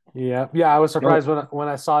 Yeah. Yeah. I was surprised when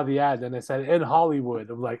I saw the ad and it said in Hollywood.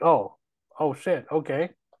 I'm like, oh shit. Okay.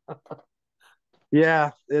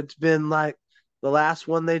 Yeah, it's been like the last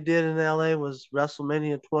one they did in LA was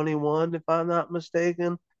WrestleMania 21, if I'm not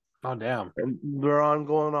mistaken. Oh damn. And we're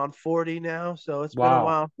going on 40 now, so it's been a Wow.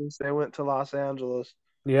 while since they went to Los Angeles,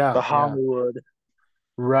 Yeah. to Yeah. Hollywood.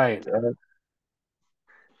 Right.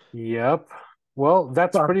 Yep. Well,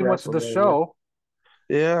 that's Fuck pretty much the WrestleMania. show.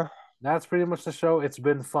 Yeah. That's pretty much the show. It's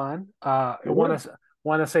been fun. I want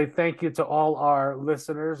to say thank you to all our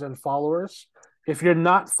listeners and followers. If you're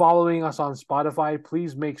not following us on Spotify,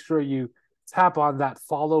 please make sure you tap on that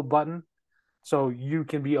follow button so you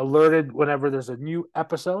can be alerted whenever there's a new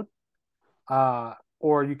episode.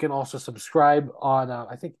 Or you can also subscribe on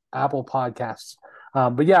I think Apple Podcasts.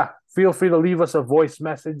 But yeah, feel free to leave us a voice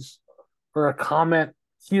message or a comment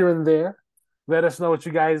here and there. Let us know what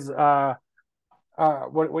you guys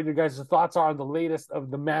what your guys' thoughts are on the latest of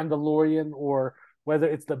The Mandalorian, or whether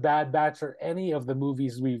it's The Bad Batch or any of the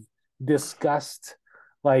movies we've discussed,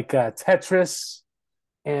 like Tetris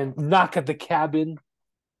and Knock at the Cabin,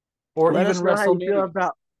 or Let even us know how you feel WrestleMania.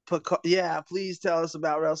 about Picard. Yeah, please tell us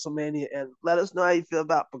about WrestleMania, and let us know how you feel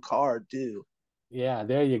about Picard too. Yeah,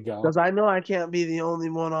 there you go. Because I know I can't be the only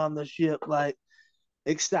one on the ship like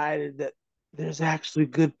excited that there's actually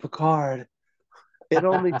good Picard. It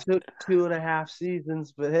only took 2.5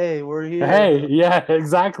 seasons, but hey, we're here. Hey, yeah,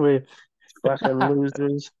 exactly. Fucking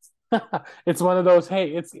losers. It's one of those.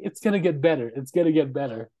 Hey, it's gonna get better. It's gonna get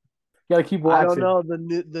better. You gotta keep watching. I don't know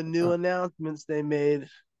the new announcements they made,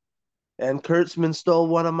 and Kurtzman stole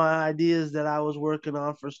one of my ideas that I was working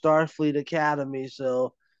on for Starfleet Academy.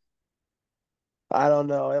 So I don't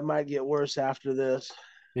know. It might get worse after this.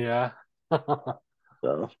 Yeah.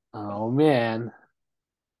 So Oh man.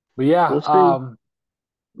 But yeah, we'll see.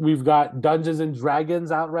 we've got Dungeons and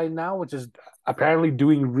Dragons out right now, which is apparently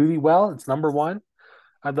doing really well. It's number one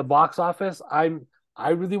at the box office. I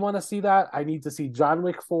really want to see that. I need to see John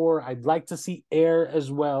Wick 4. I'd like to see Air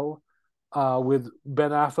as well, with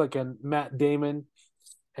Ben Affleck and Matt Damon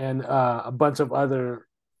and a bunch of other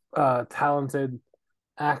talented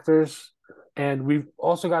actors. And we've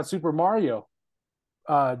also got Super Mario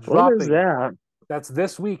What is dropping. that? That's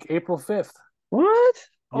this week, April 5th. What?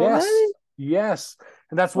 Yes. Already? Yes.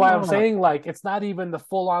 And that's why I'm Oh, saying, like, it's not even the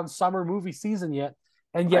full-on summer movie season yet.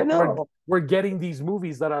 And I yet know. we're getting these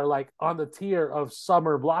movies that are like on the tier of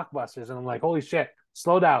summer blockbusters. And I'm like, holy shit,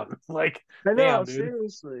 slow down. Like, I know, damn, dude.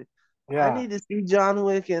 seriously. I Yeah. need to see John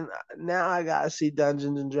Wick, and now I gotta see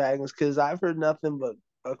Dungeons and Dragons because I've heard nothing but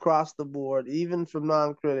across the board, even from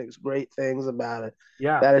non-critics, great things about it.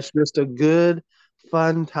 Yeah. That it's just a good,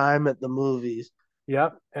 fun time at the movies.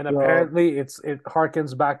 Yep. And So, apparently it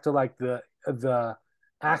harkens back to like the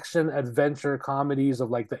action adventure comedies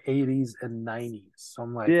of like the 80s and 90s. So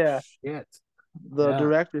I'm like, yeah, shit. the Yeah.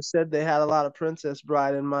 director said they had a lot of Princess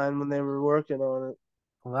Bride in mind when they were working on it.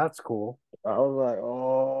 Well, that's cool. I was like,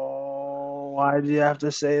 oh, why do you have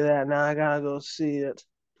to say that? Now I gotta go see it.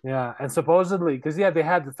 Yeah, and supposedly, because they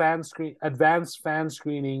had the advanced fan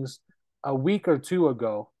screenings a week or two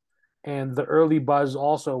ago, And the early buzz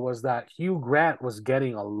also was that Hugh Grant was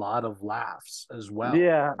getting a lot of laughs as well.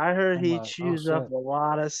 Yeah, I heard I'm he like, oh chews up shit. a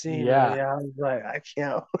lot of scenery. Yeah. I was like, I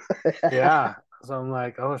can't. Yeah. So I'm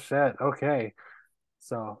like, oh shit, okay.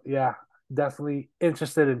 So yeah, definitely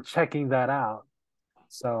interested in checking that out.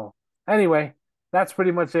 So anyway, that's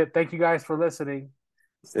pretty much it. Thank you guys for listening.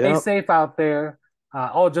 Stay Yep. safe out there.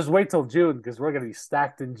 Just wait till June because we're gonna be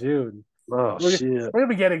stacked in June. Oh shit. We're gonna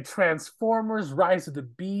be getting Transformers, Rise of the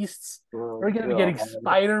Beasts. Oh, We're gonna be getting God.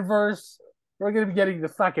 Spider-Verse. We're gonna be getting the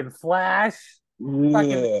fucking Flash. Fucking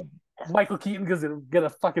Yeah. Michael Keaton is gonna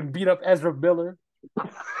fucking beat up Ezra Miller. I'm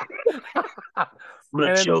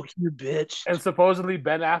gonna And choke you, bitch. And supposedly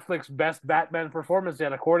Ben Affleck's best Batman performance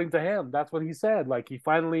yet, according to him. That's what he said. Like he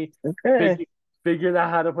finally figured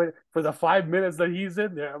out how to play for the 5 minutes that he's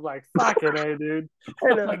in there. I'm like, fucking A, dude.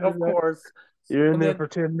 I'm like, of course. You're in there for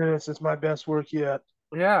 10 minutes. It's my best work yet.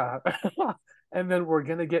 Yeah. And then we're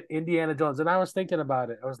gonna get Indiana Jones. And I was thinking about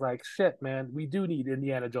it. I was like, shit, man, we do need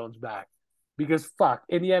Indiana Jones back. Because fuck,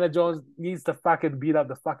 Indiana Jones needs to fucking beat up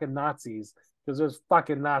the fucking Nazis. Because there's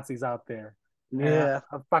fucking Nazis out there. Yeah.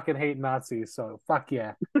 I fucking hate Nazis, so fuck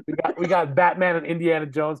yeah. We got Batman and Indiana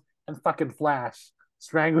Jones and fucking Flash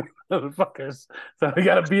strangling motherfuckers. So we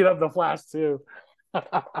gotta beat up the Flash too.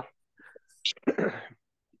 But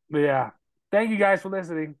yeah. Thank you guys for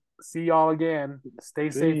listening. See y'all again. Stay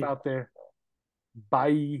safe out there.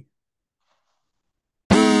 Bye.